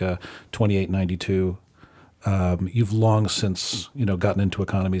something like a 2892, you've long since gotten into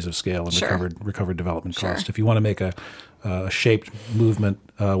economies of scale and recovered development cost. If you want to make a shaped movement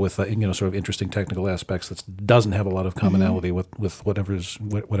with sort of interesting technical aspects that doesn't have a lot of commonality with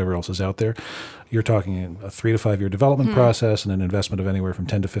whatever else is out there, you're talking a 3 to 5 year development process and an investment of anywhere from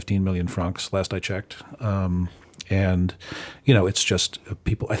 10 to 15 million francs. Last I checked. And, it's just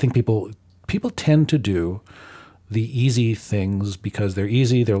people. I think people tend to do the easy things because they're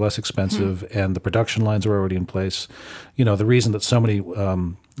easy, they're less expensive, and the production lines are already in place. The reason that so many,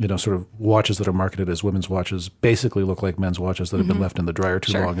 sort of watches that are marketed as women's watches basically look like men's watches that have been left in the dryer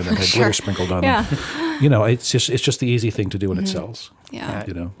too long and then had glitter sprinkled on them. It's just the easy thing to do and it sells. Yeah.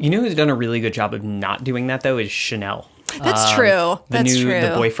 You know who's done a really good job of not doing that though is Chanel. That's true.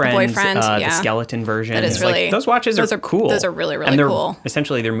 The boyfriend, the skeleton version. That is really, those watches are cool. Those are really, really and they're cool.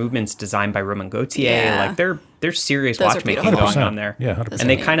 Essentially, their movements designed by Roman Gautier. Yeah. Like they're serious Those watchmaking are going on there. Yeah, 100%. And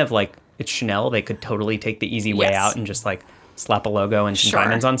they kind of it's Chanel. They could totally take the easy way out and just slap a logo and some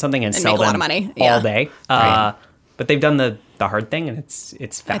diamonds on something and sell make a them lot of money. all day. But they've done the hard thing, and it's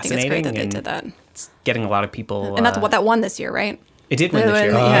fascinating. I think it's great that they did that. It's getting a lot of people. And that's what that won this year, right? It did win this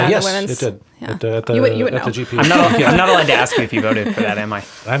year. Yes, the women's, it did. Yeah. At the You would know. GP. I'm not allowed to ask you if you voted for that, am I?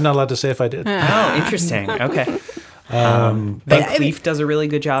 I'm not allowed to say if I did. Oh, interesting. Okay. Van Cleef does a really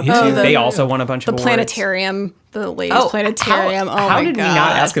good job too. They also won a bunch of awards. Planetarium, the ladies' planetarium. How did we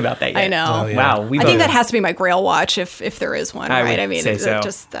not ask about that yet? I know. Oh, yeah. Wow. I think that has to be my Grail watch if there is one, right? I mean, say so.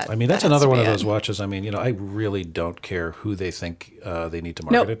 That's another one of those watches. I mean, I really don't care who they think they need to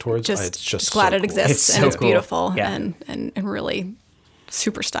market it towards. Just it's just glad so it cool. exists It's and so it's cool. beautiful Yeah. and really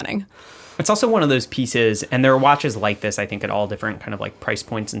super stunning. It's also one of those pieces, and there are watches like this, I think, at all different kind of price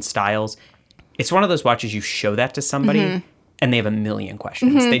points and styles. It's one of those watches you show that to somebody, and they have a million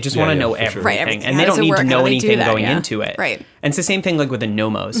questions. They just want to know everything, Right, everything. and How they does don't it need work? to How know do they do anything that? going Yeah. into it. Right. And it's the same thing with the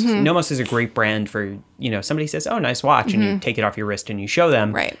Nomos. Nomos is a great brand for, somebody says, "Oh, nice watch," and you take it off your wrist and you show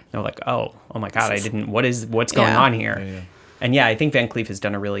them. Right. They're like, "Oh my God, what's going on here?" Yeah. And I think Van Cleef has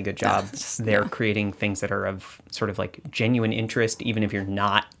done a really good job. They're creating things that are of sort of genuine interest, even if you're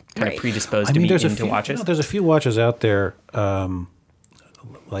not kind of predisposed to be into watches. There's a few watches out there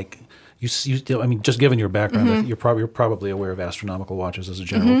like I mean, just given your background, I think you're probably aware of astronomical watches as a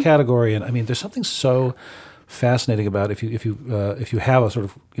general category, and I mean, there's something so fascinating about if you have a sort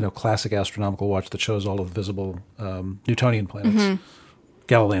of classic astronomical watch that shows all of the visible Newtonian planets,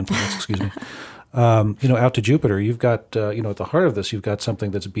 Galilean planets, excuse me. Out to Jupiter, you've got, at the heart of this, you've got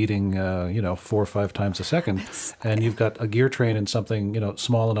something that's beating, 4 or 5 times a second, and you've got a gear train and something,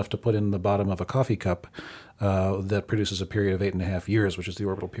 small enough to put in the bottom of a coffee cup that produces a period of 8.5 years, which is the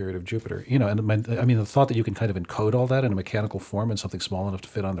orbital period of Jupiter. The thought that you can kind of encode all that in a mechanical form in something small enough to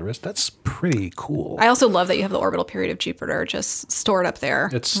fit on the wrist, that's pretty cool. I also love that you have the orbital period of Jupiter just stored up there,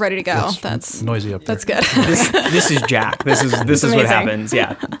 ready to go. That's noisy up there. That's good. This is Jack. This is what happens.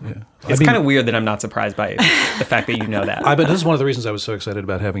 Yeah. It's kind of weird that I'm not surprised by the fact that you know that. But this is one of the reasons I was so excited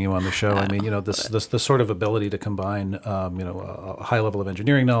about having you on the show. I mean, this sort of ability to combine, a high level of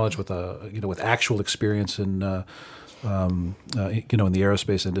engineering knowledge with with actual experience in the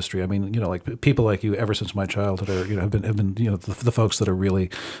aerospace industry. I mean, like people like you, ever since my childhood, have been the folks that are really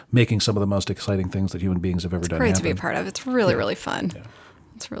making some of the most exciting things that human beings have ever done. Great happen. to be a part of. It's really, really fun. Yeah.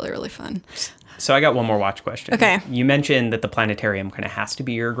 It's really, really fun. So I got one more watch question. Okay. You mentioned that the planetarium kind of has to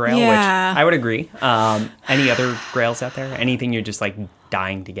be your grail, Yeah. which I would agree. Any other grails out there? Anything you're just like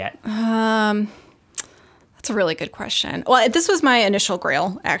dying to get? That's a really good question. Well, this was my initial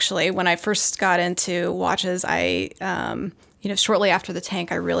grail, actually. When I first got into watches, shortly after the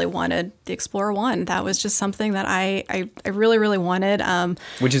Tank, I really wanted the Explorer 1. That was just something that I really, really wanted.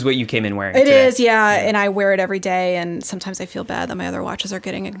 Which is what you came in wearing It today. is, yeah. And I wear it every day, and sometimes I feel bad that my other watches are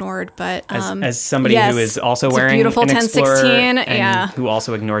getting ignored. But as somebody who is also wearing beautiful an Explorer 1016, and who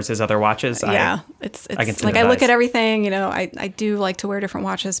also ignores his other watches, it's I can like I look at everything. I do like to wear different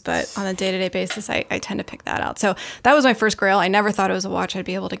watches, but on a day-to-day basis, I tend to pick that out. So that was my first grail. I never thought it was a watch I'd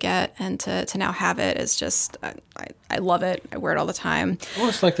be able to get, and to now have it is just I love it. I wear it all the time. Well,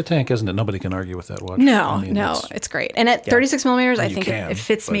 it's like the Tank, isn't it? Nobody can argue with that watch. No, it's great. And at 36 millimeters, I think it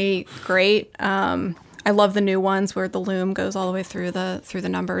fits but me great. I love the new ones where the lume goes all the way through the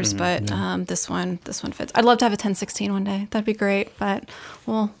numbers, but this one fits. I'd love to have a 1016 one day. That'd be great, but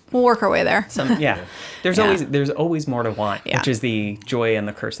we'll work our way there. There's always more to want, Yeah. which is the joy and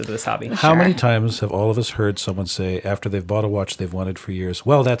the curse of this hobby. How many times have all of us heard someone say after they've bought a watch they've wanted for years,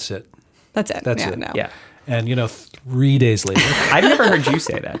 well, that's it. That's it. That's yeah, it. No. Yeah. And 3 days later, I've never heard you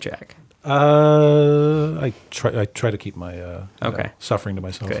say that, Jack. I try to keep my suffering to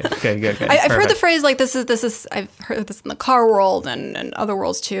myself. Good. I've heard the phrase like this is I've heard this in the car world and other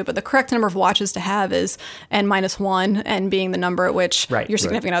worlds too, but the correct number of watches to have is N-1, N being the number at which your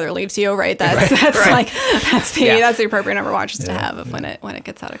significant other leaves you, right? That's like that's the appropriate number of watches to have when it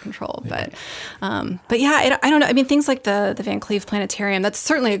gets out of control. But yeah, I don't know. I mean, things like the Van Cleef Planetarium, that's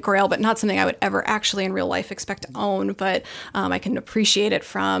certainly a grail, but not something I would ever actually in real life expect to own. But I can appreciate it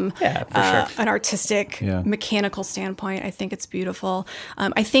from an artistic, mechanical standpoint. I think it's beautiful.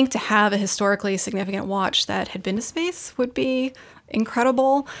 I think to have a historically significant watch that had been to space would be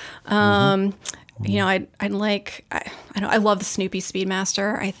incredible. I love the Snoopy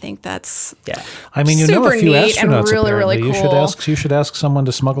Speedmaster. I think that's I mean, super a few neat astronauts and really, really apparently. cool. You should ask someone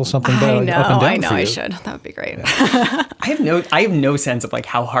to smuggle something up and down I know. for you. I should. That would be great. I have no sense of like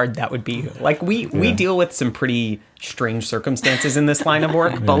how hard that would be. Like we deal with some pretty strange circumstances in this line of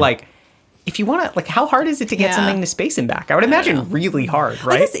work, but like, if you want to, like, how hard is it to get something to space and back? I would imagine really hard,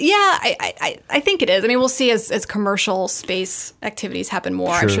 right? I think it is. I mean, we'll see as commercial space activities happen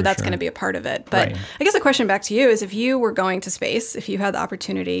more. I'm sure that's going to be a part of it. But I guess the question back to you is, if you were going to space, if you had the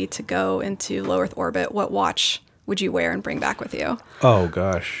opportunity to go into low Earth orbit, what watch would you wear and bring back with you? Oh,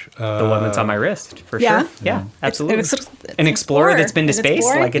 gosh. The one that's on my wrist, for sure. Yeah, absolutely. It's an Explorer that's been to space.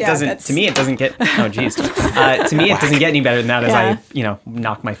 Like, it doesn't, to me, it doesn't get, to me, it doesn't get any better than that as I,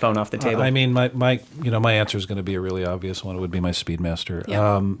 knock my phone off the table. I mean, my answer is going to be a really obvious one. It would be my Speedmaster.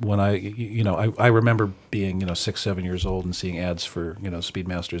 Yep. When I remember being, 6, 7 years old and seeing ads for,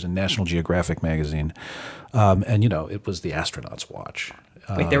 Speedmasters in National Geographic magazine. And, it was the astronaut's watch.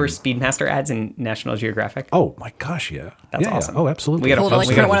 Wait, there were Speedmaster ads in National Geographic? Oh my gosh, yeah. That's awesome. Oh, absolutely. We got to one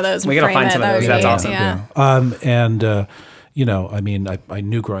of those. We got to find some of those. That's awesome. Yeah. I mean, I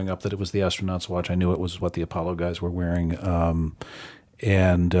knew growing up that it was the astronaut's watch. I knew it was what the Apollo guys were wearing. When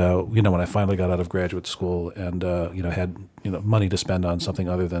I finally got out of graduate school and had money to spend on something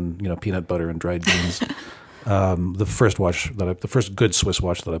other than peanut butter and dried beans. The first good Swiss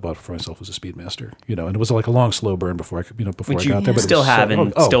watch that I bought for myself was a Speedmaster, and it was like a long, slow burn before I got there. But still have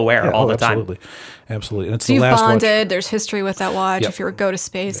and still wear all the time. Absolutely. And it's so the last bonded. watch. There's history with that watch. Yep. If you were to go to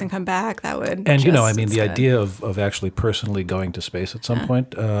space and come back, that would. And the idea of actually personally going to space at some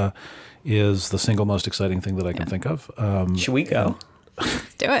point is the single most exciting thing that I can think of. Should we go?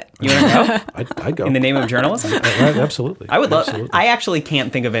 Let's do it. You want to go? I'd go. In the name of journalism? Absolutely. I would love. Absolutely. I actually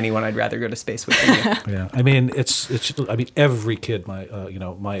can't think of anyone I'd rather go to space with than you. Yeah, I mean, I mean, every kid my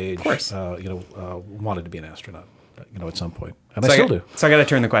my age, course. wanted to be an astronaut, at some point, and So I still do. So I got to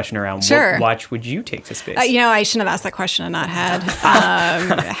turn the question around. Sure. What watch would you take to space? I shouldn't have asked that question and not had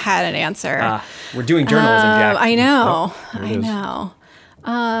an answer. We're doing journalism, Jack. I know. there it I is. know.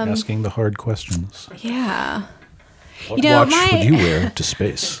 Asking the hard questions. Yeah. What know, watch would you wear to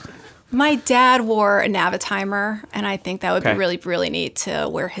space? My dad wore a Navitimer, and I think that would Okay. be really, really neat to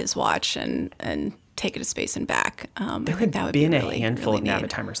wear his watch and take it to space and back. I think that would been be a really, handful really of neat.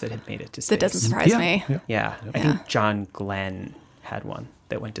 Navitimers that had made it to space. That doesn't surprise me. Yeah, I think John Glenn had one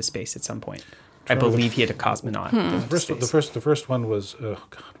that went to space at some point. I believe he had a cosmonaut. that went to space. The first one was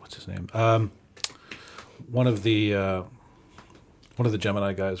what's his name? One of the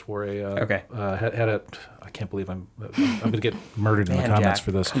Gemini guys wore a Okay. had a. I can't believe I'm going to get murdered in the Man, comments Jack,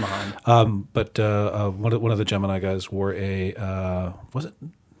 for this. come on. But one of the Gemini guys wore a was it?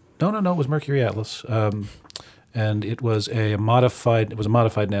 No, it was Mercury Atlas. And it was a modified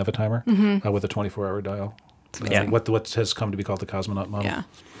Navitimer with a 24-hour dial. Yeah. What has come to be called the cosmonaut model. Yeah.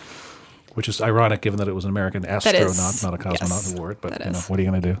 Which is ironic given that it was an American astronaut, is- not a cosmonaut yes, who wore it. But that is. what are you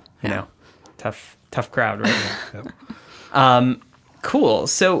going to do? You know, tough crowd, right? Yep. Cool.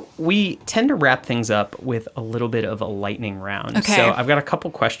 So we tend to wrap things up with a little bit of a lightning round. Okay. So I've got a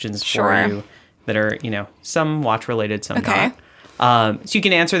couple questions Sure. for you that are, some watch related, some Okay. not. So you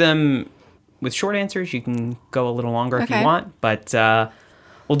can answer them with short answers. You can go a little longer if you Okay. want, but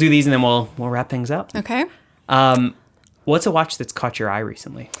we'll do these and then we'll wrap things up. Okay. What's a watch that's caught your eye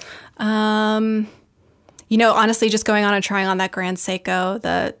recently? Honestly, just going on and trying on that Grand Seiko,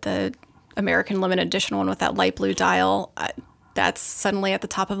 the American limited edition one with that light blue dial, that's suddenly at the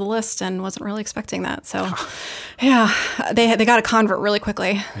top of the list and wasn't really expecting that. So, yeah, they got a convert really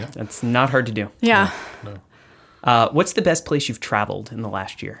quickly. That's not hard to do. Yeah. No. What's the best place you've traveled in the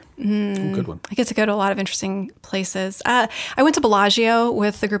last year? Good one. I get to go to a lot of interesting places. I went to Bellagio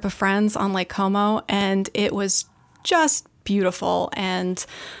with a group of friends on Lake Como, and it was just beautiful. And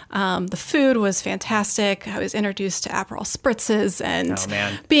the food was fantastic. I was introduced to Aperol spritzes, and Oh,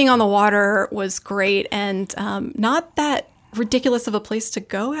 man. being on the water was great. And not that ridiculous of a place to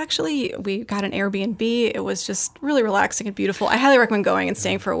go, actually. We got an Airbnb. It was just really relaxing and beautiful. I highly recommend going and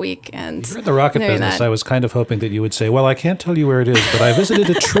staying for a week. And You're in the rocket doing business. that. I was kind of hoping that you would say, well, I can't tell you where it is, but I visited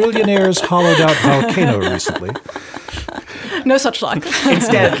a trillionaire's hollowed out volcano recently. No such luck.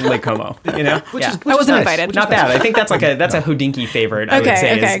 Instead, Lake Como, Which I wasn't nice. invited. Not bad. I think that's a Hodinkee favorite, I would Okay,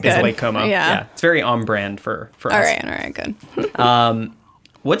 say, okay, is good. Lake Como. Yeah. It's very on brand for us. All right, good.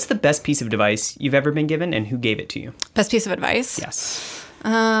 What's the best piece of advice you've ever been given, and who gave it to you? Best piece of advice? Yes.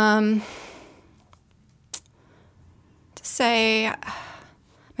 To say,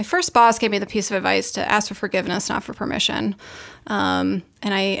 my first boss gave me the piece of advice to ask for forgiveness, not for permission. And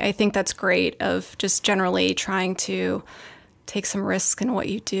I think that's great, of just generally trying to take some risk in what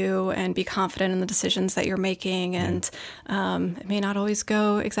you do and be confident in the decisions that you're making. And it may not always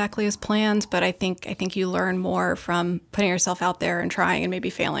go exactly as planned, but I think you learn more from putting yourself out there and trying and maybe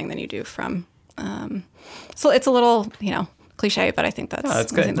failing than you do from. So it's a little, cliche, but I think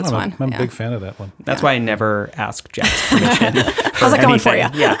that's good. I think that's one. I'm Yeah. a big fan of that one. That's why I never ask Jack's permission. How's it going for you?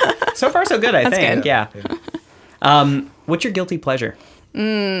 Yeah. So far, so good, I That's think. good. Yeah. What's your guilty pleasure?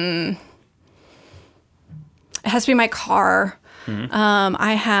 It has to be my car.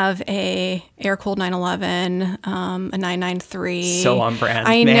 I have a air-cooled 911, a 993. So on brand.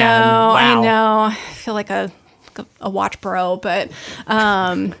 I Man, know. wow. I feel like a watch bro, but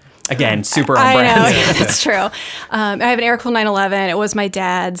Again, super on I brand. know. Yeah, that's true. I have an air-cooled 911. It was my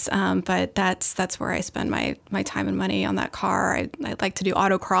dad's, but that's where I spend my time and money on that car. I like to do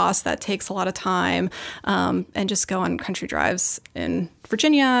autocross. That takes a lot of time, and just go on country drives in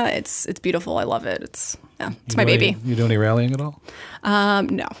Virginia. It's beautiful. I love it. It's my baby. You do any rallying at all?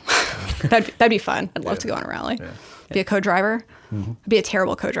 No, that'd be fun. I'd love to go on a rally. Yeah. Be a co-driver. I'd be a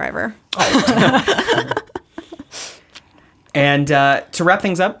terrible co-driver. And to wrap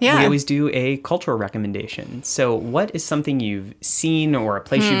things up, Yeah. we always do a cultural recommendation. So what is something you've seen or a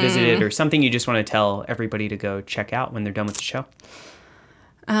place you visited or something you just want to tell everybody to go check out when they're done with the show?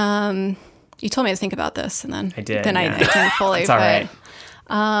 You told me to think about this, and then I did, Then yeah. I didn't fully. It's all but,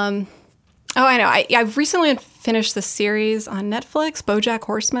 right. Oh, I know. I've recently finished the series on Netflix, BoJack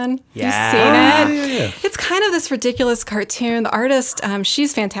Horseman. Yeah. You've seen it? It's kind of this ridiculous cartoon. The artist,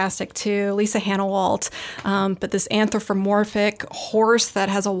 she's fantastic too, Lisa Hannawalt. But this anthropomorphic horse that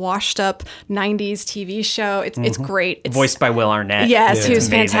has a washed-up 90s TV show. It's great. It's Voiced by Will Arnett. Yes, who's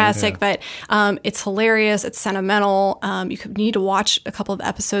amazing. fantastic. But it's hilarious. It's sentimental. You need to watch a couple of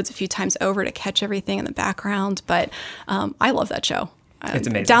episodes a few times over to catch everything in the background. But I love that show. It's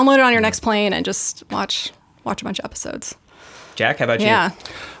amazing. Download it on your next plane and just watch a bunch of episodes. Jack, how about you? Yeah.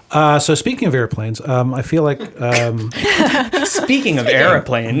 So speaking of airplanes, I feel like Speaking of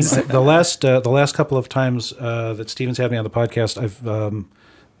airplanes, the last couple of times that Steven's had me on the podcast, I've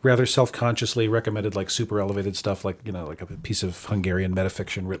rather self-consciously recommended like super elevated stuff, like like a piece of Hungarian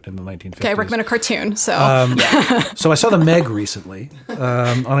metafiction written in the 1950s. Okay, I recommend a cartoon. So So I saw the Meg recently on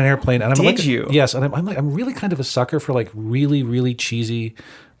an airplane, and I'm Did you? Yes, and I'm really kind of a sucker for like really really cheesy,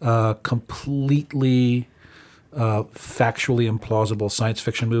 completely factually implausible science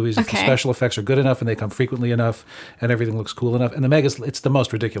fiction movies. If the Okay. special effects are good enough and they come frequently enough and everything looks cool enough. And the Meg it's the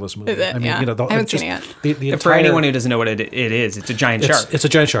most ridiculous movie. Is it? I mean, Yeah. I haven't seen it yet. The for entire, anyone who doesn't know what it is, it's a giant shark. it's a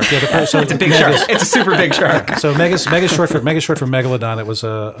giant shark. Yeah, so It's a big shark. It's a super big shark, So Meg is short for Megalodon. It was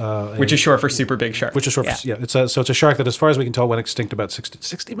which is short for super big shark. which is short. For, it's a shark that, as far as we can tell, went extinct about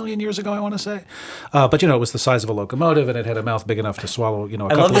 60 million years ago. I want to say, but it was the size of a locomotive, and it had a mouth big enough to swallow. A I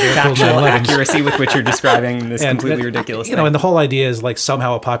couple love the of air-cooled factual 911s. accuracy with which you're describing this And completely that- ridiculous and thing. the whole idea is like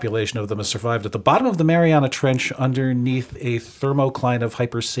somehow a population of them has survived at the bottom of the Mariana Trench underneath a thermocline of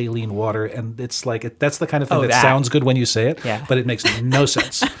hypersaline water, and it's like that's the kind of thing that sounds good when you say it, Yeah. but it makes no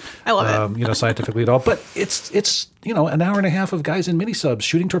sense. I love it. Scientifically at all. But it's an hour and a half of guys in mini subs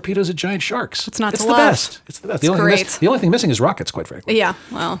shooting torpedoes at giant sharks. It's not to the love. best. It's the best. It's The only thing missing is rockets, quite frankly. yeah,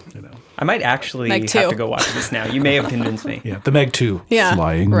 well, I might actually Meg have 2. to go watch this now. You may have convinced me. Yeah, the Meg 2. yeah,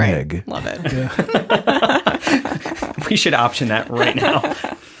 Flying right. Meg. Love it. We should option that right now.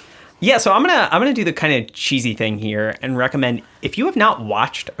 Yeah, so I'm gonna do the kind of cheesy thing here and recommend, if you have not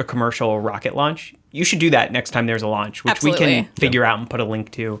watched a commercial rocket launch, you should do that next time there's a launch, which we Absolutely. can figure out and put a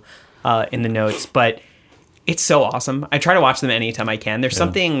link to in the notes. But it's so awesome. I try to watch them anytime I can. There's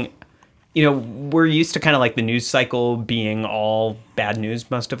something, we're used to kind of like the news cycle being all bad news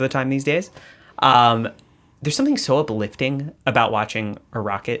most of the time these days. There's something so uplifting about watching a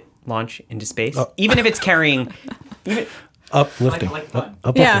rocket launch into space, even if it's carrying... Uplifting. Like fun.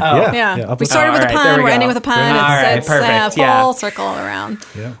 Uplifting. Yeah. Yeah. We Uplifting. started with All a right, pun. there we We're go. ending with a pun. All right, It's perfect, full yeah. circle around.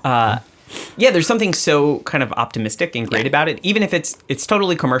 Yeah. Yeah, there's something so kind of optimistic and great about it. Even if it's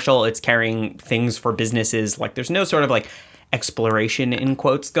totally commercial, it's carrying things for businesses. Like there's no sort of like exploration in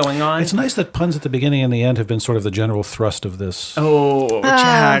quotes going on. It's nice that puns at the beginning and the end have been sort of the general thrust of this. Oh,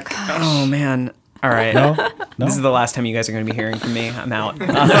 Jack. Oh, man. All right. No? This is the last time you guys are going to be hearing from me. I'm out.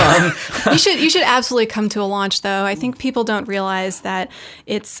 You should absolutely come to a launch, though. I think people don't realize that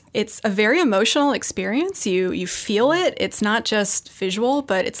it's a very emotional experience. You feel it. It's not just visual,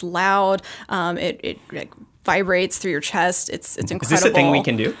 but it's loud. It like vibrates through your chest. It's incredible. Is this a thing we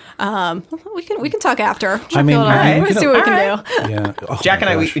can do? We can talk after. I mean, Let's see what we can do. Yeah. Oh, Jack and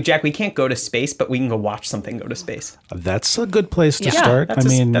my I, gosh. Jack, we can't go to space, but we can go watch something go to space. That's a good place to Yeah. start. That's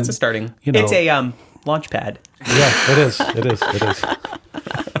that's a starting. you know- It's a launch pad. Yeah, it is. It is.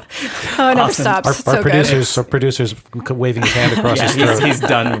 Oh, it never stops. Our, It's so our producer's waving his hand across Yeah, his throat. he's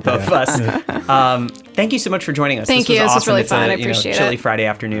done with both of us. Thank you so much for joining us. Thank this you. Was This was awesome. really It's fun. a, I appreciate chilly it. Friday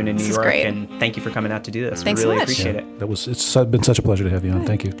afternoon in New This is York, great. and thank you for coming out to do this. Thanks we so really much. appreciate it. It's been such a pleasure to have you on.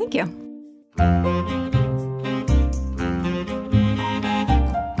 Thank you. good. Thank you.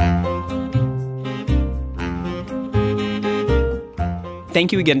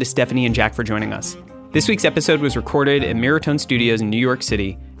 Thank you again to Stephanie and Jack for joining us. This week's episode was recorded at Miratone Studios in New York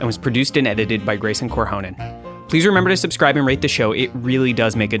City and was produced and edited by Grayson Korhonen. Please remember to subscribe and rate the show. It really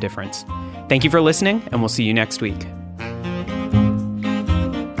does make a difference. Thank you for listening, and we'll see you next week.